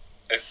is,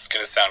 it's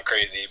going to sound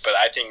crazy, but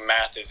I think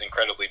math is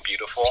incredibly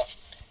beautiful,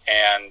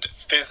 and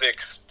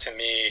physics to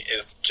me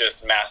is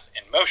just math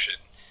in motion.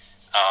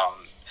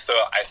 So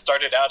I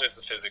started out as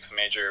a physics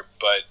major,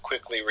 but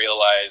quickly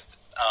realized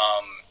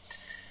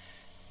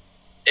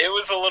it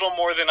was a little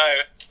more than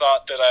I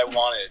thought that I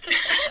wanted.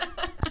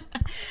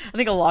 I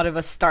think a lot of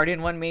us start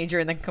in one major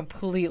and then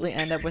completely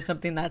end up with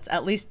something that's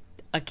at least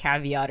a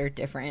caveat or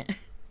different.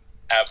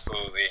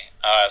 Absolutely.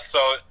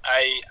 So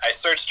I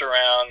searched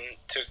around,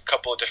 took a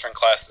couple of different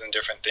classes and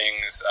different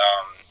things,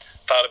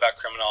 thought about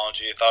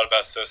criminology, thought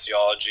about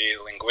sociology,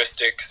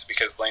 linguistics,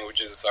 because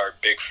languages are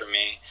big for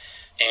me.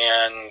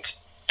 And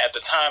at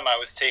the time I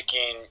was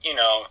taking, you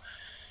know,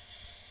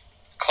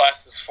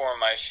 classes for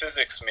my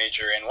physics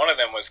major, and one of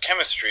them was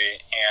chemistry,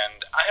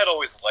 and I had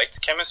always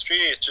liked chemistry.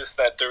 It's just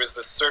that there was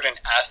this certain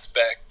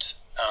aspect,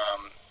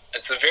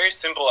 it's a very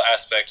simple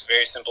aspect,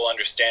 very simple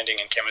understanding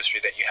in chemistry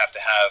that you have to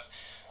have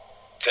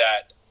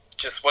that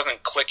just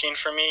wasn't clicking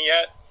for me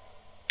yet,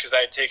 because I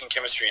had taken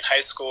chemistry in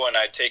high school and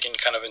I'd taken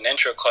kind of an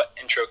intro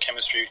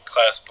chemistry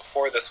class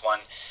before this one.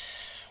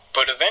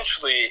 But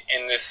eventually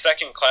in this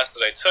second class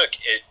that I took,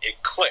 it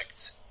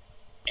clicked.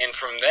 And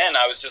from then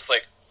I was just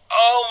like,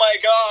 oh my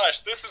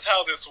gosh, this is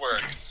how this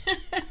works.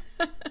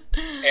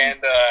 And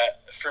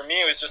for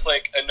me, it was just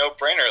like a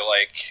no-brainer.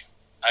 Like,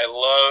 I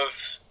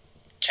love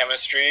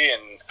chemistry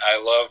and I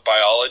love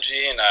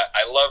biology, and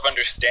I love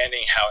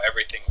understanding how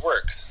everything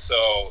works.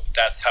 So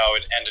that's how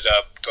it ended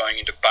up going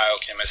into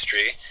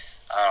biochemistry.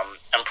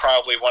 I'm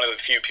probably one of the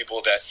few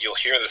people that you'll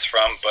hear this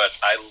from, but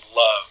I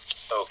loved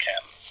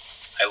OChem.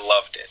 I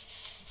loved it.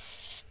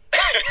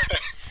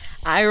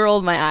 I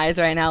rolled my eyes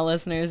right now,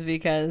 listeners,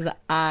 because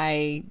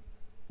I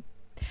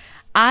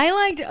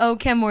liked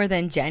OChem more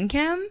than Gen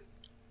Chem.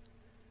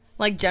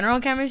 Like, general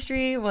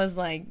chemistry was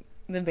like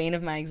the bane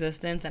of my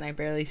existence, and I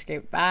barely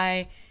scraped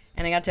by.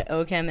 And I got to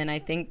OChem, and I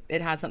think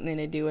it has something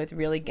to do with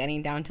really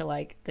getting down to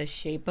like the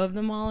shape of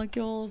the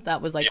molecules.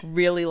 That was like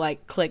really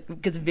like click,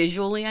 because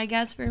visually, I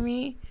guess, for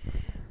me,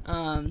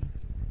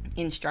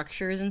 in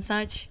structures and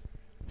such.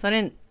 So I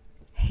didn't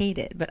hate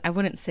it, but I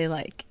wouldn't say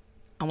like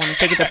I want to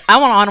take it to I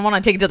don't want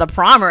to take it to the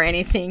prom or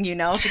anything, you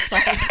know. It's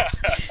like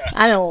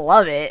I didn't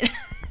love it.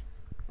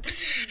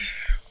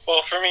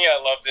 Well, for me, I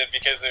loved it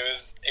because it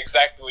was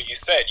exactly what you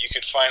said. You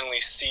could finally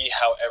see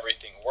how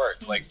everything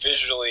worked. Like,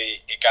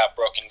 visually, it got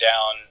broken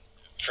down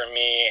for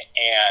me,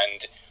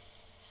 and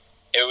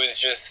it was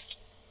just,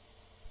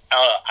 I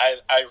don't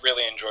know, I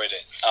really enjoyed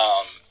it.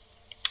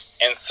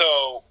 And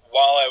so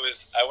while I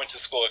went to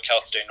school at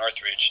Cal State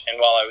Northridge, and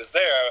while I was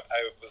there,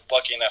 I was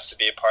lucky enough to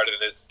be a part of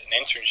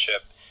an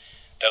internship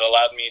that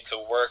allowed me to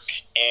work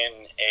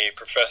in a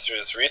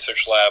professor's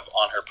research lab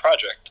on her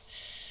project.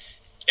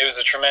 It was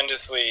a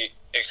tremendously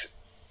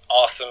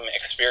awesome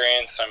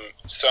experience. I'm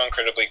so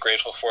incredibly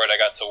grateful for it. I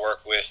got to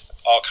work with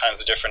all kinds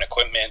of different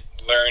equipment,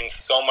 learn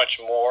so much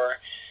more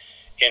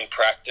in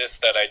practice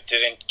that I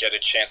didn't get a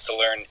chance to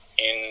learn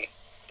in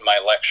my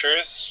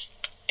lectures.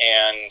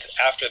 And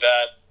after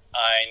that,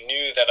 I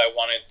knew that I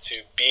wanted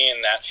to be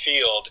in that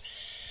field.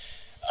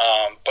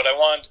 But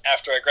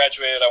after I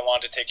graduated, I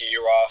wanted to take a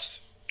year off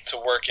to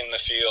work in the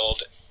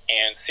field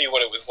and see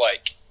what it was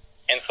like.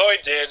 And so I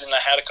did, and I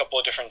had a couple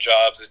of different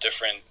jobs at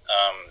different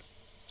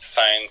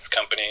science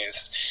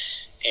companies,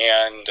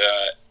 and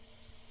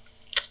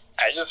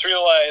I just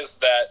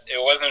realized that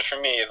it wasn't for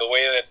me. The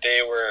way that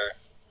they were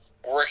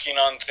working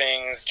on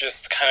things,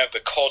 just kind of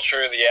the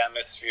culture, the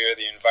atmosphere,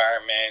 the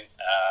environment,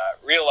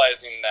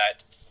 realizing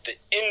that the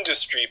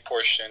industry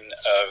portion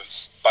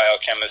of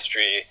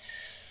biochemistry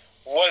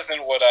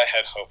wasn't what I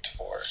had hoped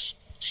for.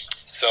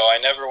 So I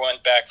never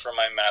went back for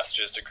my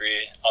master's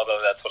degree,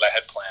 although that's what I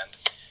had planned.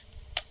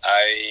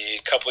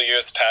 A couple of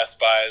years passed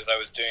by as I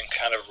was doing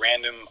kind of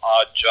random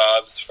odd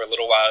jobs. For a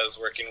little while I was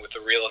working with a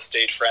real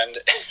estate friend.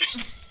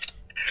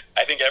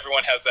 I think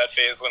everyone has that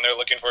phase when they're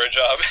looking for a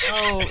job.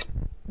 Oh,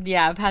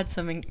 yeah, I've had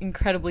some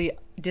incredibly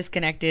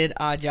disconnected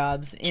odd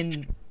jobs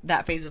in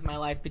that phase of my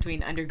life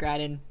between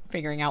undergrad and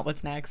figuring out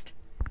what's next.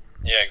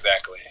 Yeah,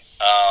 exactly.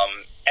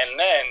 And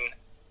then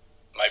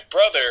my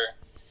brother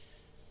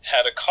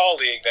had a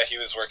colleague that he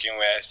was working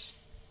with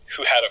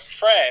who had a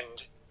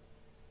friend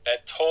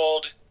that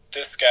told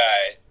this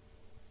guy,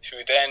 who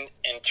then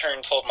in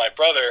turn told my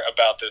brother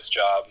about this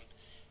job,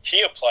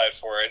 he applied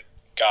for it,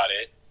 got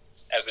it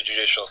as a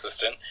judicial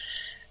assistant.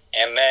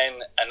 And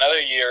then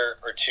another year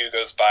or two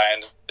goes by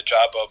and the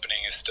job opening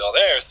is still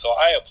there. So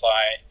I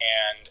apply,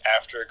 and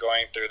after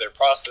going through their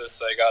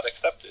process, I got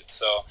accepted.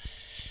 So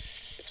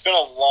it's been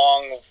a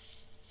long,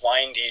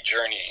 windy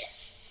journey.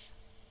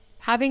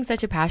 Having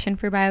such a passion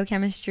for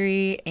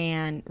biochemistry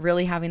and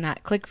really having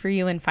that click for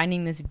you and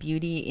finding this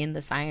beauty in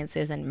the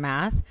sciences and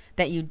math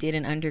that you did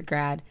in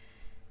undergrad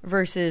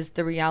versus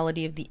the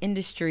reality of the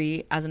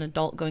industry as an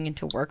adult going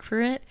into work for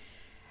it.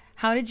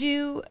 How did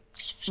you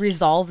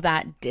resolve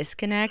that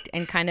disconnect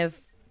and kind of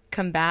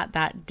combat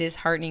that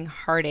disheartening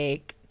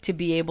heartache to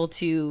be able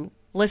to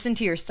listen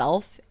to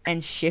yourself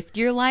and shift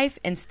your life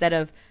instead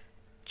of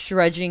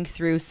trudging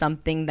through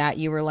something that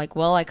you were like,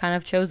 well, I kind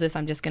of chose this,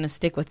 I'm just going to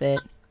stick with it?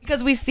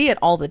 Because we see it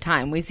all the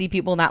time. We see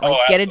people that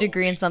get a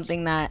degree in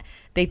something that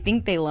they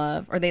think they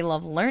love or they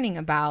love learning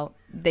about.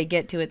 They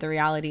get to it, the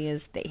reality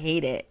is they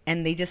hate it,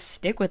 and they just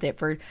stick with it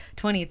for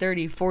 20,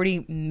 30,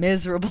 40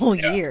 miserable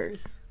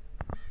years.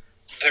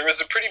 There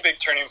was a pretty big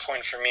turning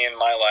point for me in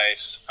my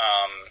life.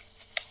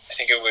 I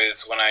think it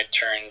was when I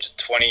turned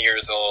 20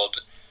 years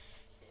old.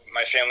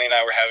 My family and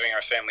I were having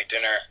our family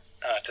dinner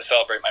to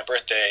celebrate my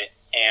birthday,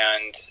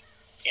 and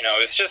it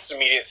was just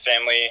immediate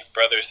family,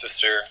 brother,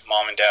 sister,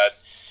 mom, and dad.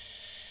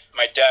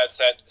 My dad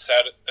sat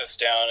us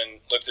down and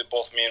looked at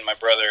both me and my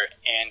brother,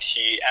 and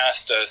he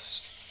asked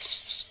us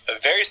a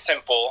very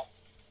simple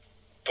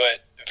but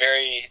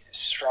very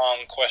strong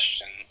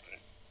question.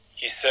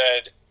 He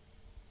said,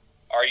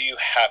 "Are you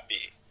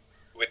happy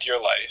with your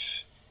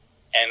life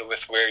and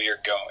with where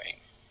you're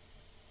going?"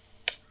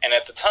 And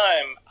at the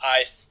time,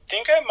 I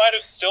think I might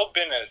have still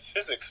been a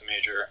physics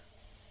major.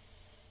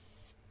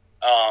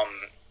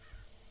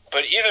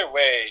 But either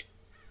way,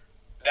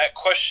 that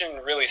question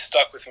really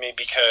stuck with me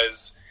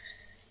because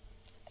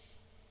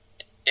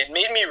it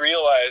made me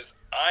realize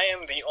I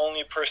am the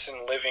only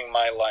person living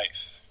my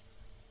life.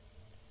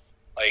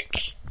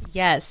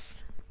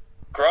 Yes.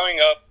 Growing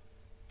up,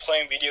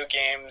 playing video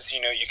games,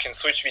 you can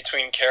switch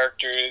between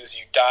characters,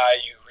 you die,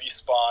 you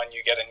respawn,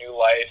 you get a new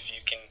life,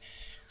 you can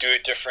do a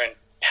different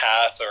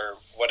path or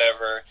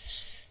whatever.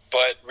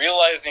 But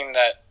realizing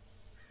that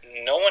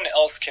no one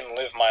else can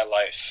live my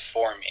life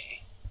for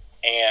me.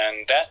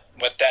 And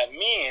what that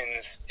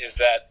means is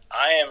that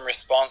I am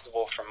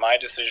responsible for my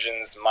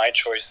decisions, my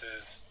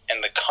choices,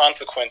 and the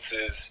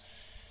consequences,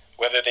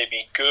 whether they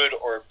be good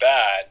or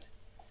bad.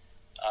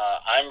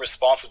 I'm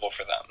responsible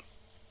for them.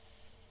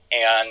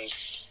 And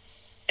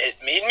it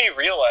made me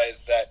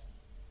realize that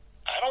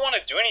I don't want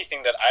to do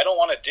anything that I don't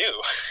want to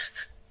do.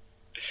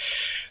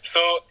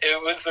 So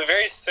it was a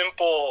very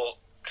simple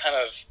kind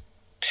of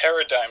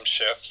paradigm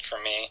shift for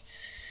me,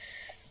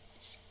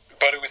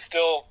 but it was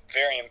still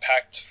very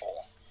impactful.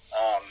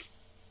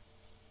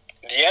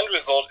 The end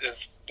result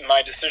is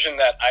my decision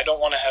that I don't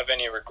want to have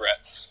any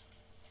regrets,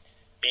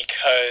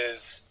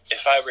 because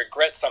if I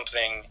regret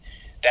something,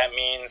 that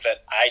means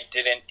that I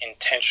didn't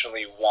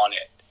intentionally want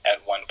it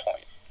at one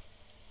point.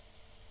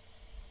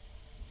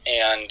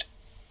 And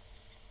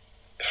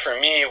for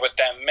me, what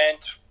that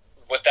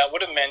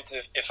would have meant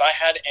if I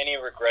had any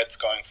regrets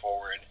going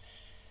forward,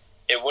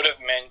 it would have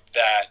meant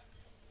that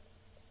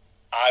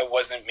I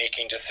wasn't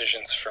making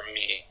decisions for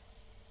me,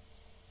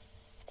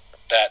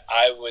 that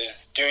I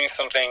was doing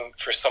something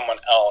for someone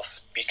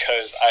else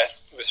because I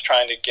was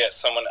trying to get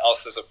someone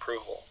else's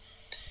approval.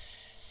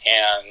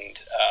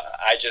 And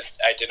I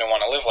didn't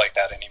want to live like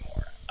that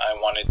anymore. I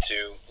wanted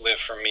to live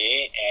for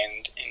me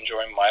and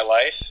enjoy my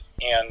life.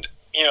 And,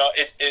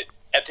 it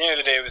at the end of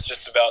the day, it was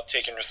just about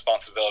taking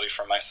responsibility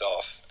for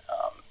myself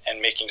and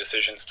making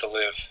decisions to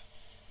live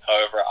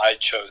however I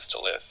chose to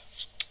live.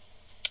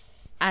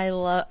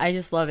 I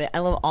just love it. I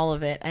love all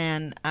of it.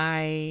 And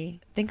I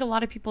think a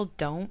lot of people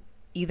don't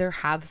either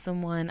have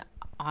someone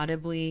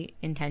audibly,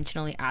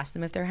 intentionally ask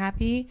them if they're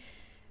happy.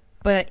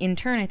 But in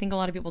turn, I think a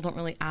lot of people don't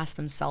really ask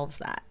themselves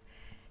that.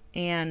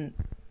 And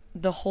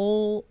the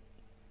whole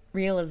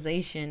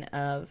realization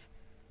of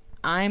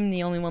I'm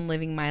the only one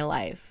living my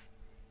life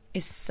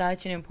is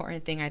such an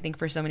important thing, I think,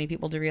 for so many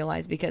people to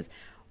realize, because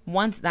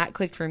once that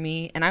clicked for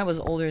me, and I was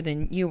older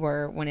than you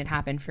were when it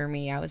happened for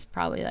me, I was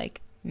probably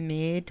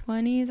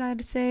mid-20s,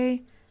 I'd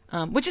say,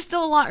 which is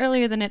still a lot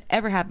earlier than it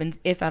ever happens,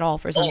 if at all,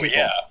 for some people.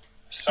 Oh, yeah.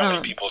 So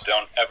many people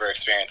don't ever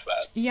experience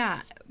that.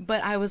 Yeah,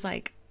 but I was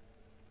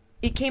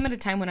it came at a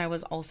time when I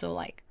was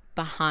also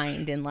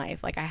behind in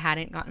life. I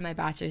hadn't gotten my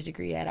bachelor's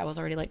degree yet. I was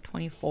already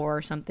 24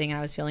 or something, and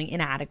I was feeling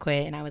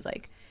inadequate, and I was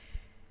like,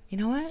 you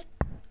know what?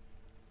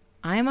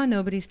 I am on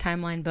nobody's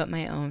timeline but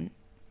my own.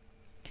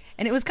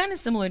 And it was kind of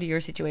similar to your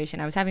situation.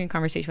 I was having a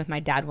conversation with my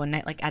dad one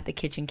night, at the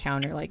kitchen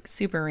counter,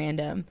 super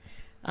random.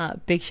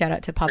 Big shout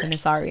out to Papa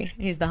Nasari.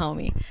 He's the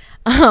homie.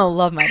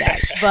 Love my dad.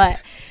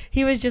 But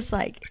he was just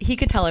he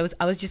could tell I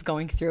was just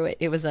going through it.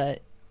 It was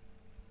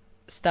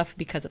stuff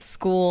because of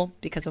school,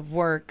 because of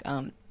work,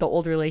 the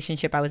old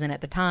relationship I was in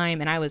at the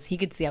time, and he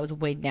could see I was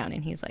weighed down,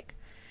 and he's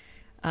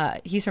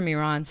he's from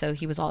Iran, so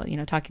he was all,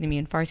 talking to me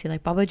in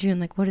Farsi, Baba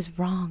June, what is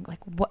wrong?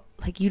 What,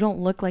 you don't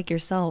look like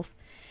yourself.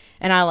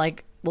 And I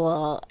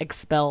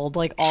expelled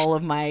like all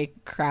of my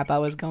crap I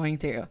was going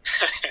through.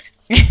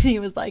 And he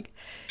was like,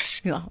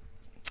 I'm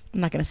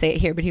not going to say it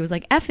here, but he was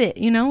like, F it,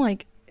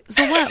 like,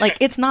 so what? Like,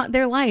 it's not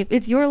their life.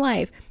 It's your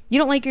life. You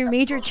don't like your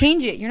major,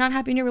 change it. You're not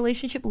happy in your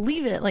relationship,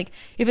 leave it. Like,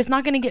 if it's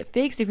not going to get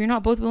fixed, if you're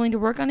not both willing to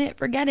work on it,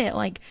 forget it.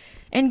 Like,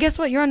 and guess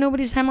what? You're on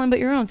nobody's timeline but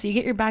your own. So you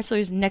get your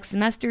bachelor's next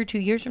semester, 2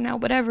 years from now,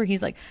 whatever.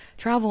 He's like,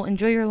 travel,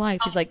 enjoy your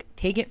life. He's like,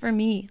 take it from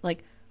me.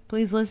 Like,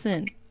 please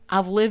listen.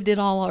 I've lived it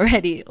all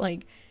already.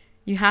 Like,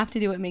 you have to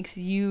do what makes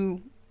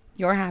you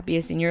your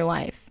happiest in your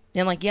life.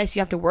 And, like, yes, you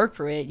have to work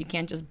for it. You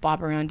can't just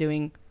bob around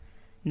doing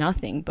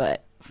nothing,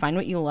 but find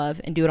what you love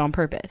and do it on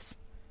purpose.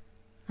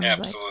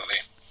 Absolutely.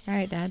 Like, all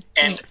right, Dad.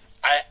 And thanks.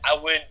 I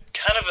would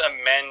kind of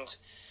amend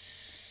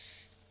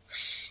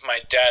my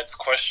dad's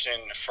question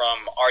from,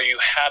 are you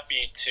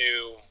happy,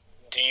 to,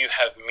 do you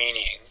have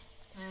meaning?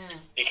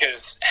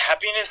 Because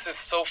happiness is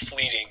so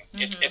fleeting.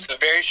 It's a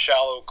very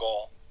shallow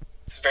goal.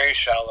 It's very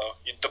shallow.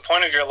 The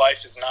point of your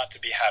life is not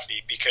to be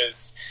happy,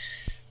 because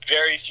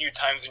very few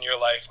times in your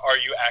life are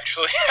you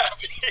actually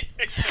happy.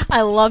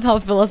 I love how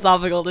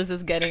philosophical this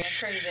is getting.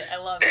 I crave it. I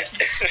love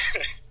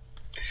it.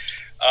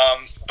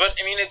 But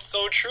I mean, it's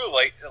so true.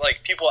 Like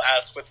people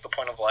ask, what's the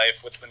point of life?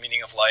 What's the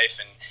meaning of life?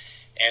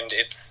 And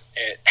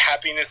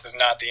happiness is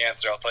not the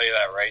answer. I'll tell you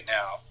that right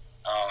now.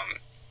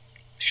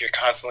 If you're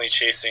constantly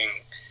chasing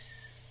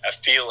a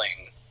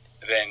feeling,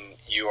 then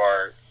you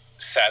are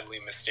sadly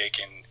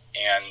mistaken.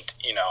 And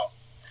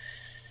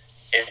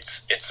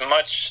it's a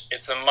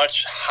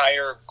much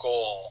higher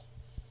goal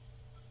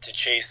to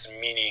chase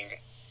meaning,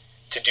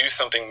 to do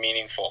something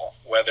meaningful,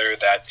 whether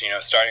that's,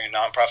 starting a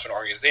nonprofit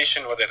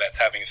organization, whether that's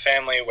having a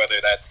family, whether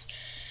that's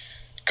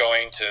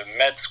going to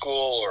med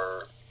school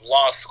or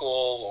law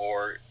school,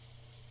 or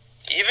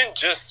even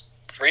just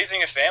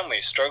raising a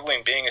family,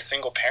 struggling, being a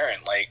single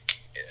parent. Like,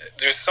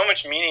 there's so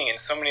much meaning in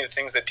so many of the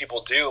things that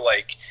people do.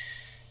 Like,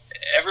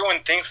 everyone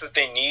thinks that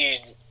they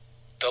need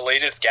the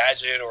latest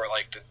gadget, or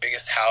like the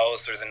biggest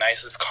house, or the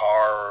nicest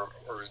car,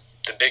 or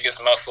the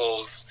biggest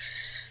muscles,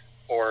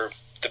 or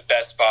the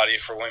best body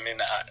for women.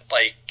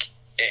 Like,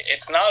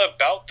 it's not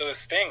about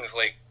those things.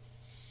 Like,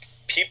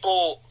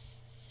 people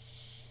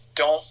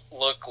don't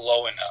look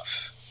low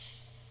enough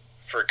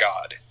for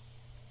God.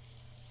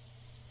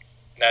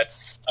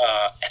 That's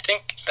I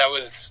think that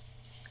was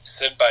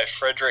said by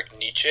Friedrich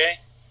Nietzsche.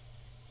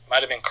 Might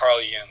have been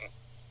Carl Jung.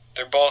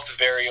 They're both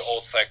very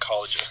old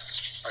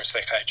psychologists or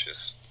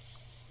psychiatrists.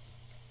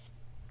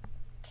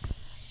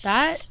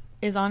 That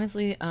is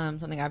honestly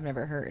something I've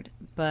never heard,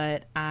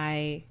 but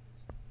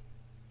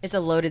it's a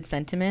loaded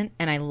sentiment,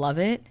 and I love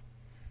it.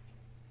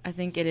 I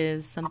think it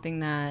is something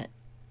that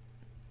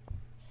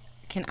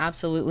can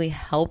absolutely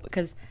help,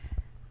 because,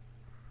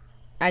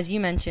 as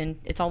you mentioned,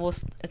 it's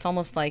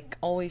almost like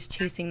always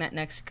chasing that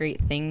next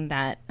great thing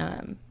that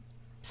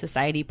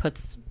society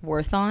puts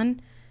worth on,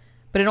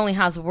 but it only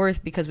has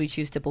worth because we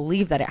choose to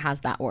believe that it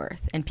has that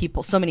worth, and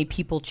so many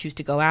people choose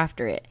to go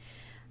after it.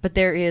 But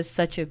there is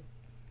such a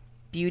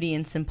beauty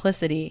and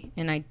simplicity,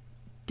 and I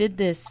did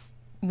this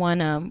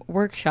one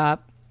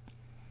workshop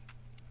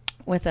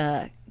with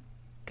a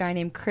guy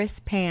named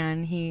Chris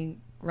Pan. He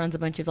runs a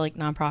bunch of like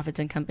nonprofits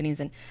and companies,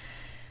 and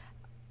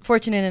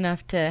fortunate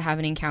enough to have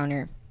an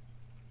encounter,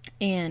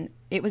 and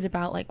it was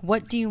about like,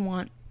 what do you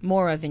want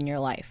more of in your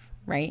life,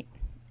 right?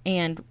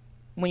 And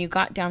when you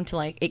got down to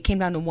like, it came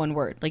down to one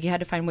word. Like, you had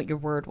to find what your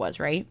word was,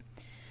 right?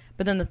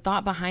 But then the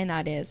thought behind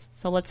that is,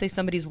 so let's say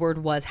somebody's word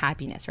was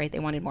happiness, right? They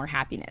wanted more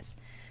happiness.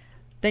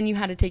 Then you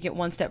had to take it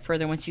one step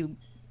further once you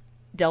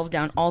delve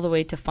down all the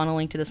way to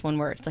funneling to this one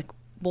word. It's like,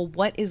 well,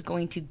 what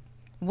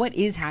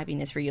is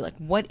happiness for you?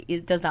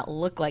 Like, does that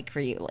look like for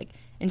you? Like,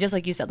 and just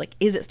like you said, like,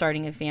 is it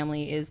starting a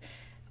family?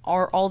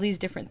 Are all these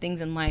different things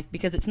in life?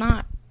 Because it's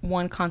not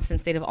one constant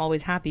state of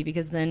always happy,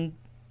 because then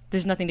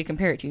there's nothing to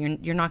compare it to.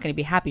 You're not going to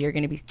be happy. You're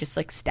going to be just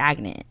like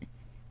stagnant.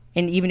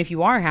 And even if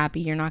you are happy,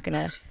 you're not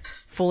going to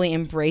fully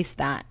embrace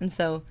that. And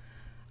so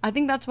I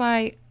think that's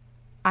why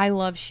I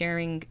love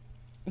sharing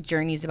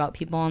journeys about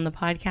people on the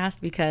podcast,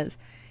 because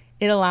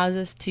it allows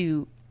us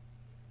to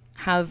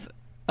have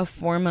a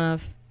form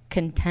of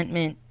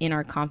contentment in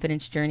our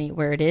confidence journey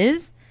where it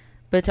is,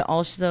 but to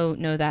also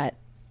know that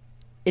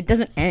it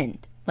doesn't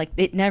end. Like,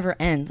 it never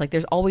ends. Like,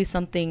 there's always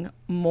something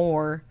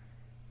more.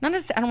 I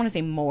don't want to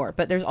say more,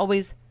 but there's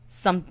always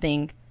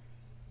something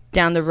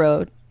down the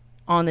road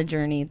on the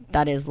journey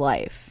that is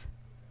life.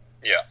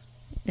 Yeah.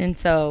 And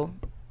so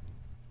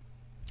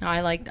I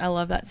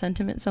love that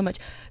sentiment so much.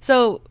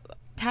 So,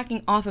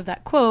 tacking off of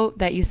that quote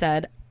that you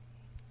said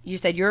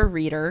you're a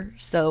reader.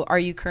 So are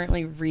you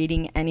currently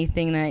reading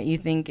anything that you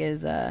think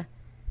is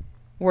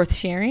worth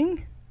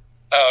sharing?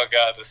 Oh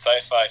God, the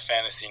sci-fi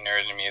fantasy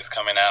nerd in me is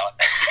coming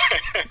out.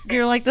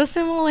 You're like the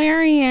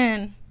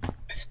Similarian.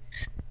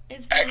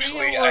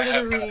 Actually, I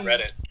have not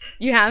read it.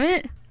 You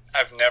haven't?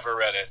 I've never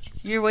read it.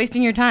 You're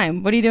wasting your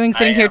time. What are you doing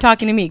sitting here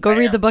talking to me? Go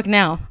read the book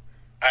now.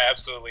 I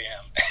absolutely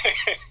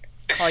am.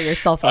 Call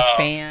yourself a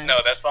fan. No,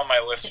 that's on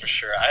my list for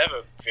sure. I have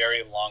a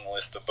very long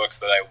list of books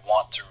that I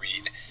want to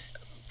read,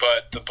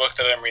 but the book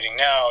that I'm reading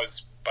now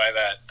is by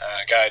that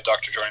guy,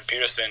 Dr. Jordan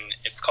Peterson.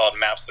 It's called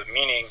Maps of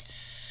Meaning.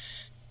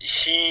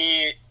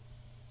 He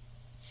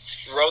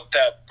wrote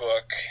that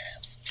book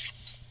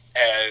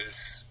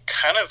as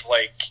kind of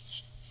like,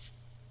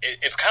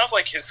 it's kind of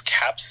like his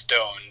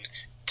capstone.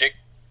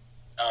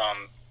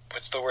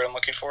 What's the word I'm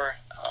looking for?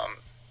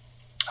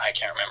 I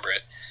can't remember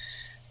it.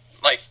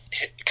 Like,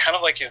 kind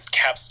of like his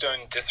capstone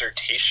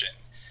dissertation,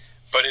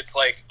 but it's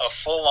like a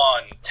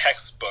full-on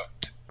textbook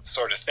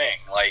sort of thing.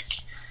 Like,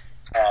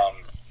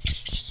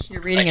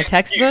 you're reading a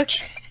textbook?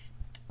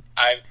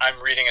 I'm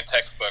reading a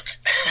textbook.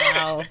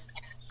 Wow.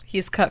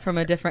 He's cut from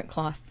a different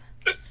cloth.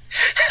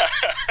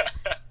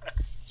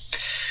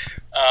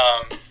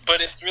 But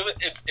it's really,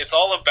 it's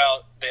all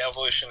about the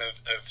evolution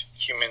of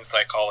human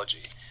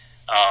psychology,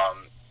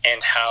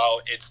 and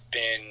how it's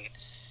been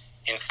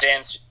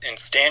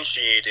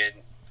instantiated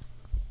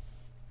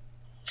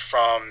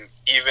from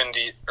even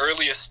the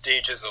earliest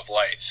stages of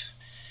life.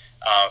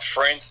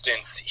 For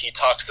instance, he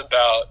talks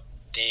about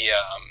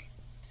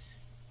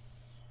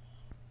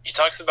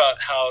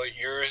how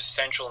your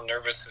central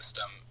nervous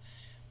system,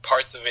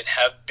 parts of it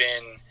have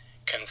been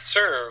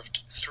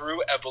conserved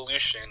through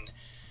evolution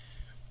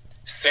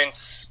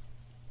since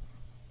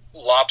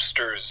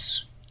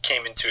lobsters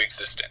came into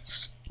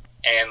existence.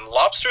 And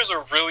lobsters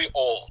are really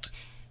old.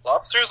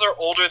 Lobsters are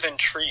older than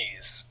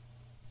trees.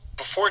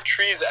 Before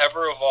trees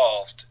ever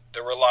evolved,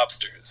 there were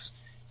lobsters.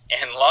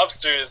 And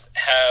lobsters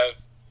have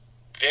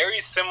very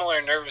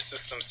similar nervous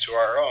systems to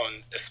our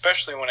own,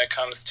 especially when it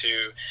comes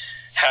to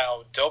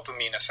how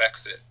dopamine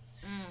affects it.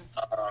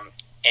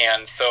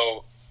 And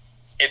so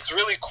it's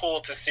really cool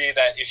to see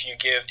that if you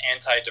give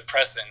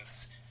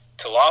antidepressants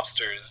to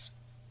lobsters,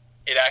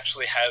 it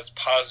actually has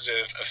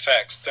positive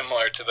effects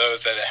similar to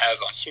those that it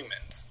has on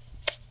humans.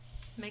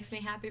 Makes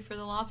me happy for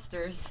the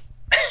lobsters.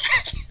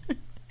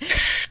 Gives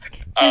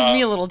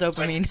me a little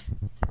dopamine.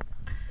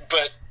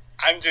 But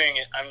I'm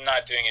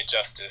not doing it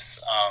justice.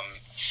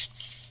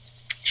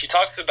 He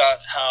talks about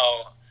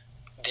how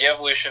the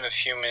evolution of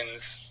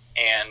humans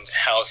and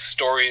how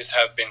stories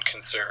have been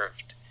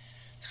conserved.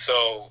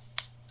 So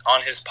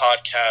on his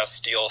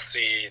podcast, you'll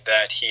see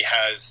that he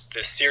has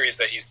this series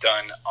that he's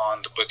done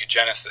on the Book of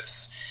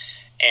Genesis.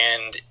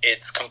 And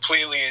it's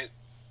completely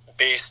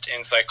based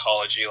in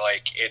psychology.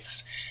 Like,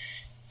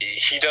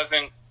 he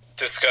doesn't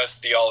discuss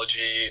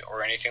theology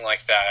or anything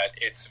like that.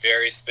 It's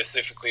very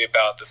specifically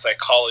about the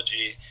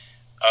psychology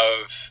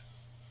of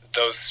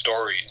those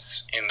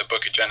stories in the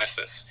Book of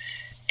Genesis.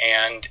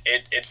 And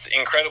it's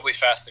incredibly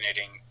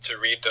fascinating to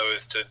read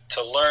those,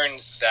 to learn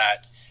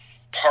that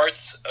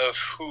parts of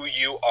who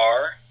you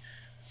are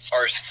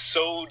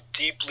so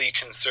deeply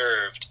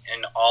conserved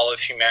in all of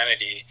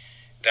humanity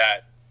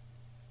that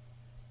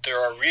there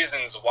are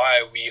reasons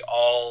why we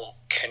all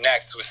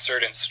connect with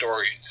certain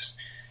stories.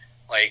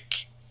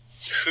 Like,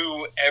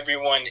 who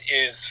everyone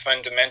is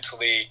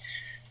fundamentally,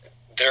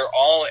 they're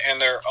all in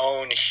their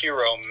own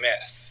hero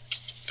myth,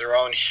 their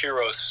own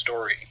hero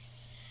story.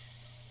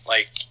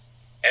 Like,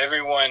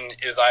 everyone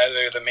is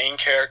either the main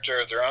character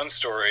of their own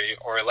story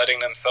or letting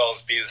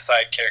themselves be the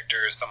side character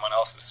of someone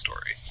else's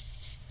story.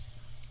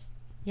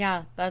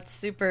 Yeah, that's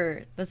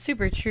super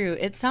true.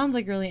 It sounds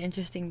like a really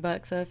interesting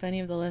book, so if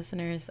any of the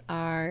listeners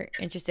are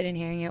interested in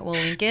hearing it, we'll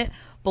link it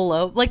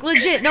below. Like,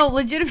 legit,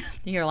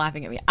 you're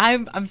laughing at me.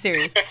 I'm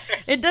serious.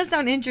 It does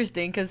sound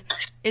interesting because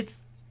it's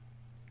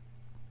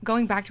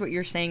going back to what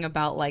you're saying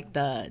about, like,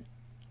 the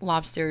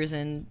lobsters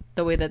and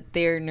the way that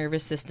their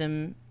nervous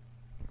system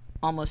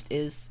almost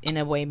is, in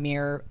a way,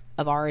 mirror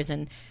of ours,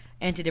 and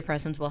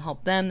antidepressants will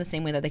help them the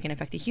same way that they can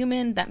affect a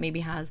human that maybe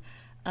has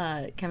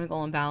a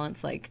chemical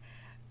imbalance. Like,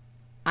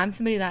 I'm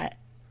somebody that,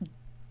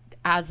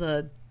 as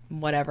a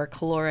whatever,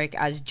 caloric,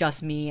 as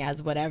just me,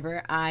 as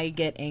whatever, I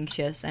get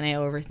anxious and I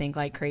overthink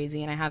like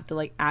crazy, and I have to,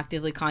 like,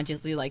 actively,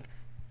 consciously, like,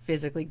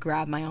 physically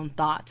grab my own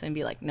thoughts and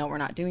be like, no, we're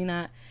not doing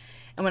that.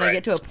 And when I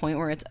get to a point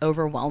where it's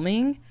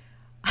overwhelming,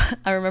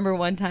 I remember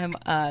one time,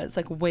 it's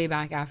like way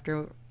back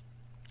after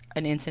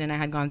an incident I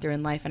had gone through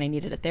in life and I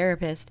needed a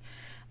therapist.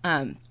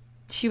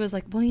 She was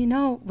like, well, you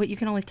know what you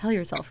can always tell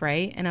yourself,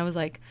 right? And I was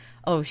like,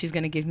 oh, she's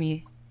going to give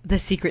me the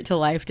secret to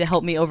life to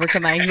help me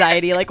overcome my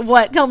anxiety. Like,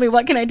 what? Tell me,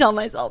 what can I tell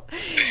myself?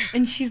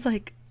 And she's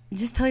like,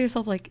 just tell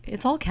yourself, like,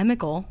 it's all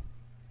chemical.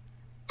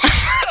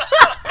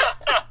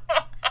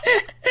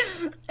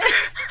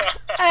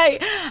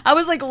 I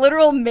was like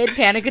literal mid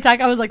panic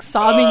attack. I was like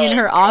sobbing in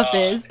her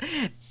office,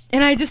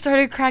 and I just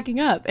started cracking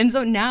up. And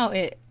so now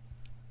it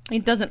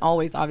doesn't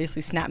always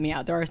obviously snap me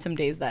out. There are some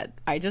days that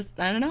I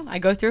don't know, I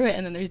go through it,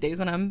 and then there's days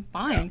when I'm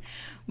fine.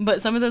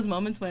 But some of those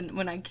moments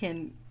when I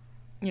can,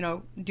 you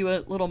know, do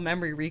a little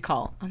memory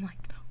recall, I'm like,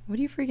 what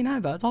are you freaking out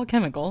about? It's all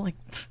chemical. Like,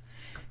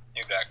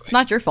 exactly. It's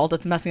not your fault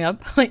it's messing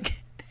up. Like,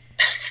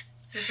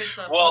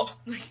 well,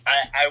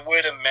 I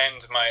would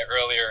amend my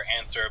earlier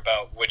answer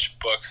about which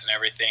books and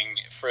everything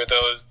for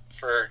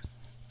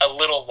a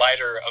little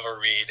lighter of a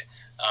read.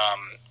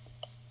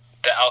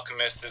 The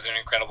Alchemist is an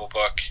incredible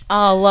book.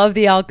 Oh, love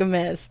The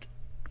Alchemist.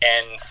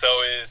 And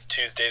so is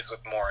Tuesdays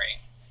with Morrie.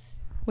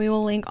 We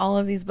will link all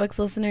of these books,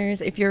 listeners.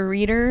 If you're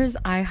readers,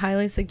 I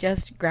highly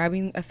suggest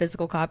grabbing a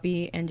physical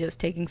copy and just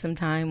taking some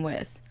time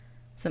with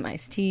some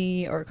iced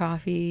tea or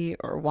coffee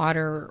or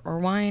water or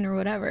wine or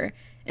whatever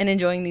and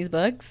enjoying these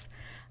books.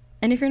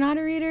 And if you're not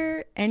a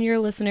reader and you're a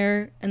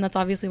listener, and that's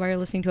obviously why you're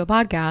listening to a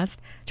podcast,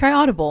 try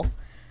Audible.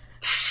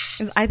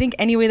 Because I think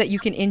any way that you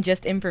can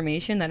ingest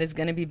information that is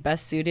going to be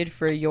best suited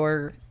for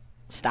your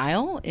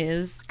style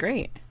is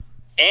great.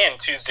 And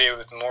Tuesday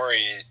with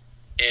Morrie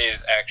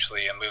is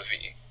actually a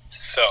movie.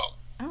 So.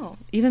 Oh,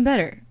 even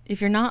better. If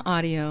you're not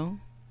audio,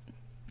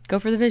 go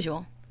for the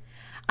visual.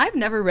 I've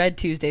never read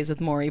Tuesdays with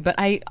Morrie, but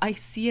I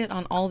see it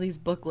on all these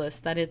book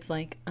lists that it's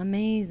like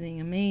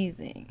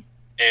amazing.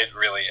 It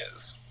really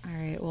is. All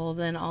right, well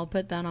then I'll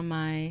put that on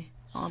my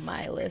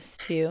list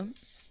too.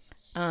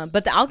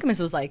 But The Alchemist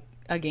was like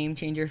a game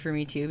changer for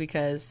me too,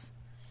 because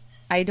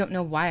I don't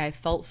know why I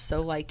felt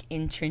so like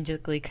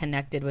intrinsically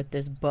connected with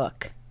this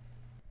book.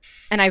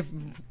 And I've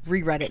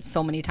reread it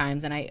so many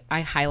times, and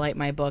I highlight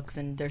my books,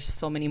 and there's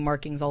so many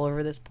markings all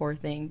over this poor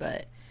thing,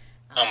 but...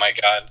 Oh my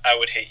god, I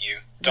would hate you.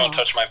 Don't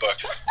touch my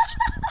books.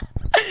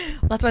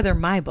 Well, that's why they're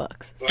my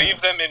books. So.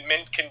 Leave them in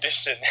mint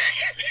condition.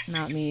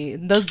 Not me.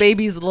 Those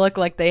babies look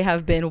like they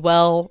have been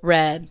well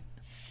read.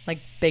 Like,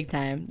 big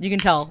time. You can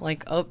tell,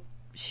 like, oh,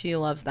 she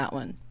loves that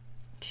one.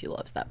 She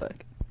loves that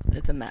book.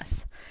 It's a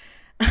mess.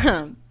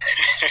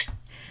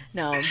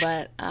 No,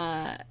 but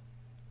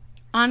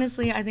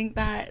honestly, I think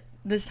that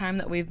this time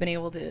that we've been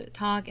able to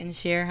talk and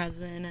share has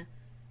been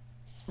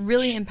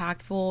really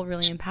impactful,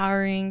 really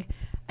empowering.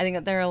 I think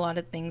that there are a lot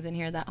of things in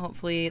here that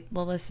hopefully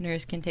the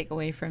listeners can take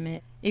away from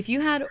it. If you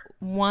had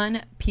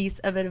one piece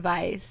of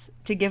advice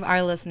to give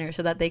our listeners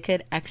so that they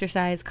could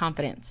exercise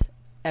confidence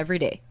every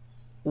day,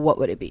 what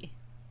would it be?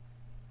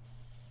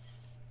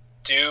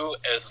 Do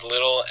as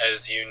little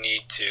as you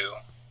need to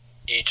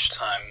each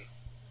time.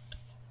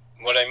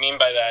 What I mean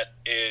by that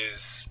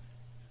is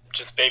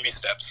just baby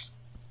steps.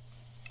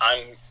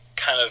 I'm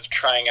kind of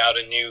trying out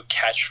a new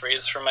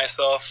catchphrase for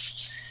myself.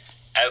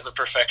 As a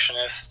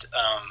perfectionist,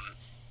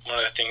 one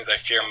of the things I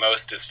fear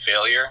most is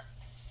failure.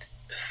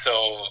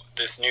 So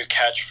this new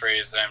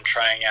catchphrase that I'm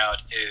trying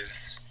out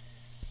is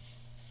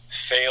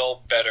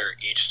fail better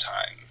each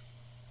time,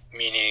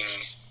 meaning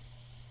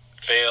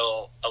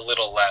fail a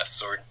little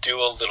less or do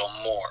a little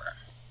more,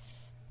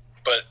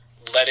 but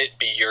let it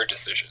be your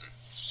decision.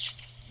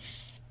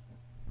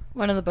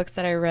 One of the books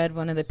that I read,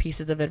 one of the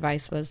pieces of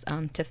advice was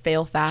to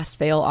fail fast,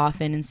 fail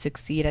often, and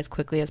succeed as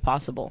quickly as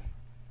possible.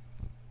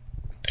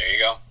 There you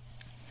go.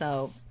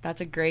 So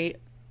that's a great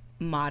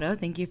motto.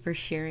 Thank you for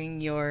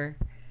sharing your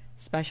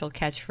special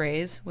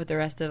catchphrase with the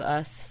rest of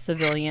us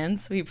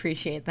civilians. We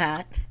appreciate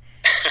that.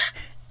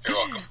 You're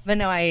welcome. But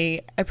no,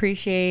 I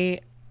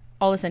appreciate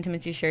all the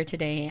sentiments you shared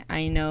today.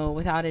 I know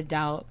without a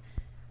doubt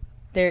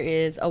there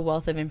is a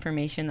wealth of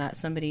information that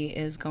somebody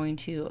is going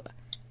to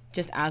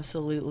just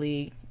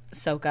absolutely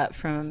soak up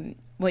from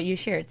what you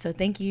shared. So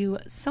thank you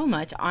so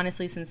much,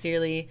 honestly,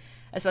 sincerely,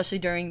 especially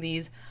during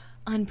these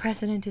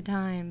unprecedented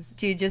times,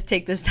 to just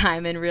take this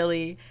time and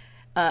really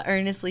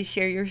earnestly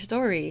share your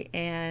story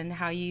and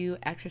how you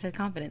exercise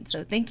confidence.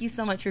 So thank you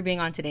so much for being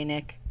on today,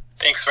 Nick.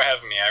 Thanks for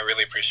having me. I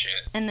really appreciate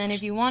it. And then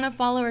if you want to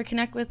follow or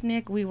connect with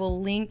Nick, we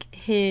will link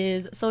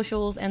his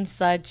socials and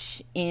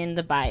such in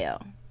the bio.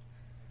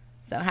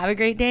 So have a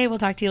great day. We'll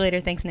talk to you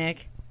later. Thanks,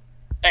 Nick.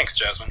 Thanks,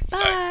 Jasmine.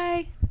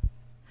 Bye.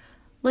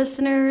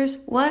 Listeners,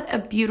 what a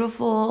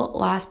beautiful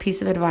last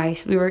piece of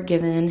advice we were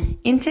given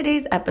in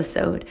today's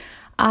episode.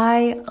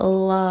 I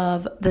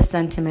love the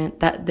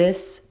sentiment that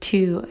this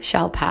too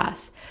shall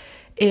pass.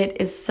 It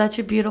is such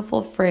a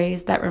beautiful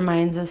phrase that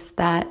reminds us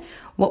that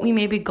what we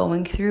may be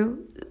going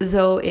through,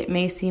 though it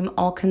may seem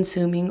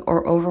all-consuming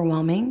or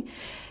overwhelming,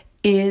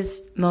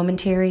 is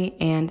momentary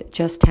and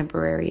just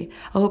temporary.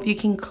 I hope you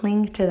can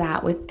cling to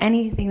that with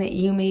anything that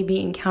you may be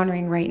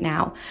encountering right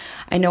now.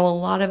 I know a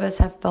lot of us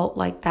have felt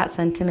like that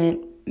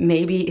sentiment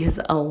maybe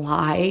is a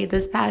lie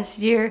this past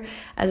year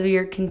as we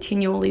are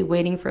continually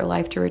waiting for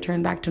life to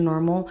return back to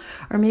normal,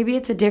 or maybe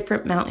it's a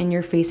different mountain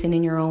you're facing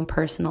in your own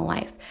personal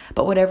life.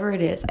 But whatever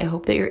it is, I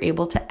hope that you're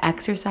able to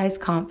exercise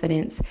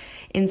confidence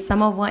in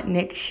some of what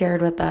Nick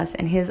shared with us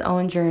and his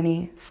own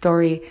journey,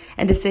 story,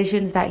 and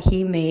decisions that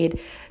he made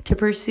to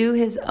pursue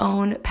his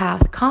own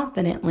path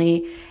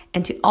confidently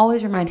and to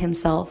always remind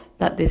himself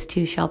that this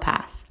too shall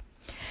pass.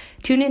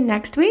 Tune in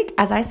next week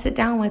as I sit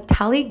down with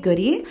Tally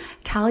Goody.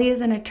 Tally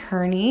is an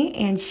attorney,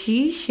 and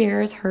she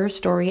shares her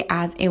story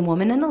as a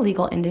woman in the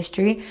legal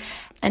industry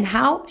and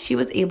how she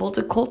was able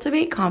to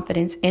cultivate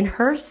confidence in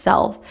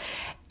herself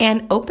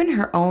and open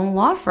her own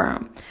law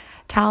firm.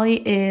 Tally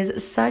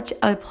is such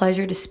a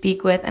pleasure to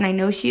speak with, and I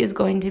know she is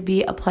going to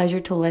be a pleasure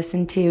to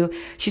listen to.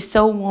 She's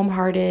so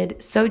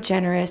warm-hearted, so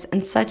generous,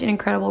 and such an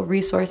incredible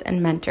resource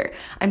and mentor.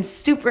 I'm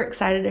super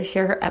excited to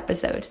share her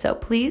episode, so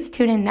please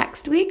tune in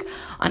next week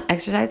on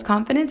Exercise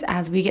Confidence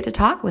as we get to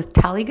talk with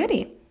Tally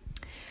Goody.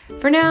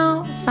 For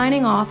now,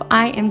 signing off,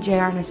 I am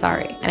JR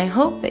Nasari, and I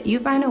hope that you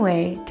find a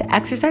way to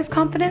exercise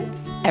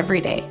confidence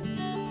every day.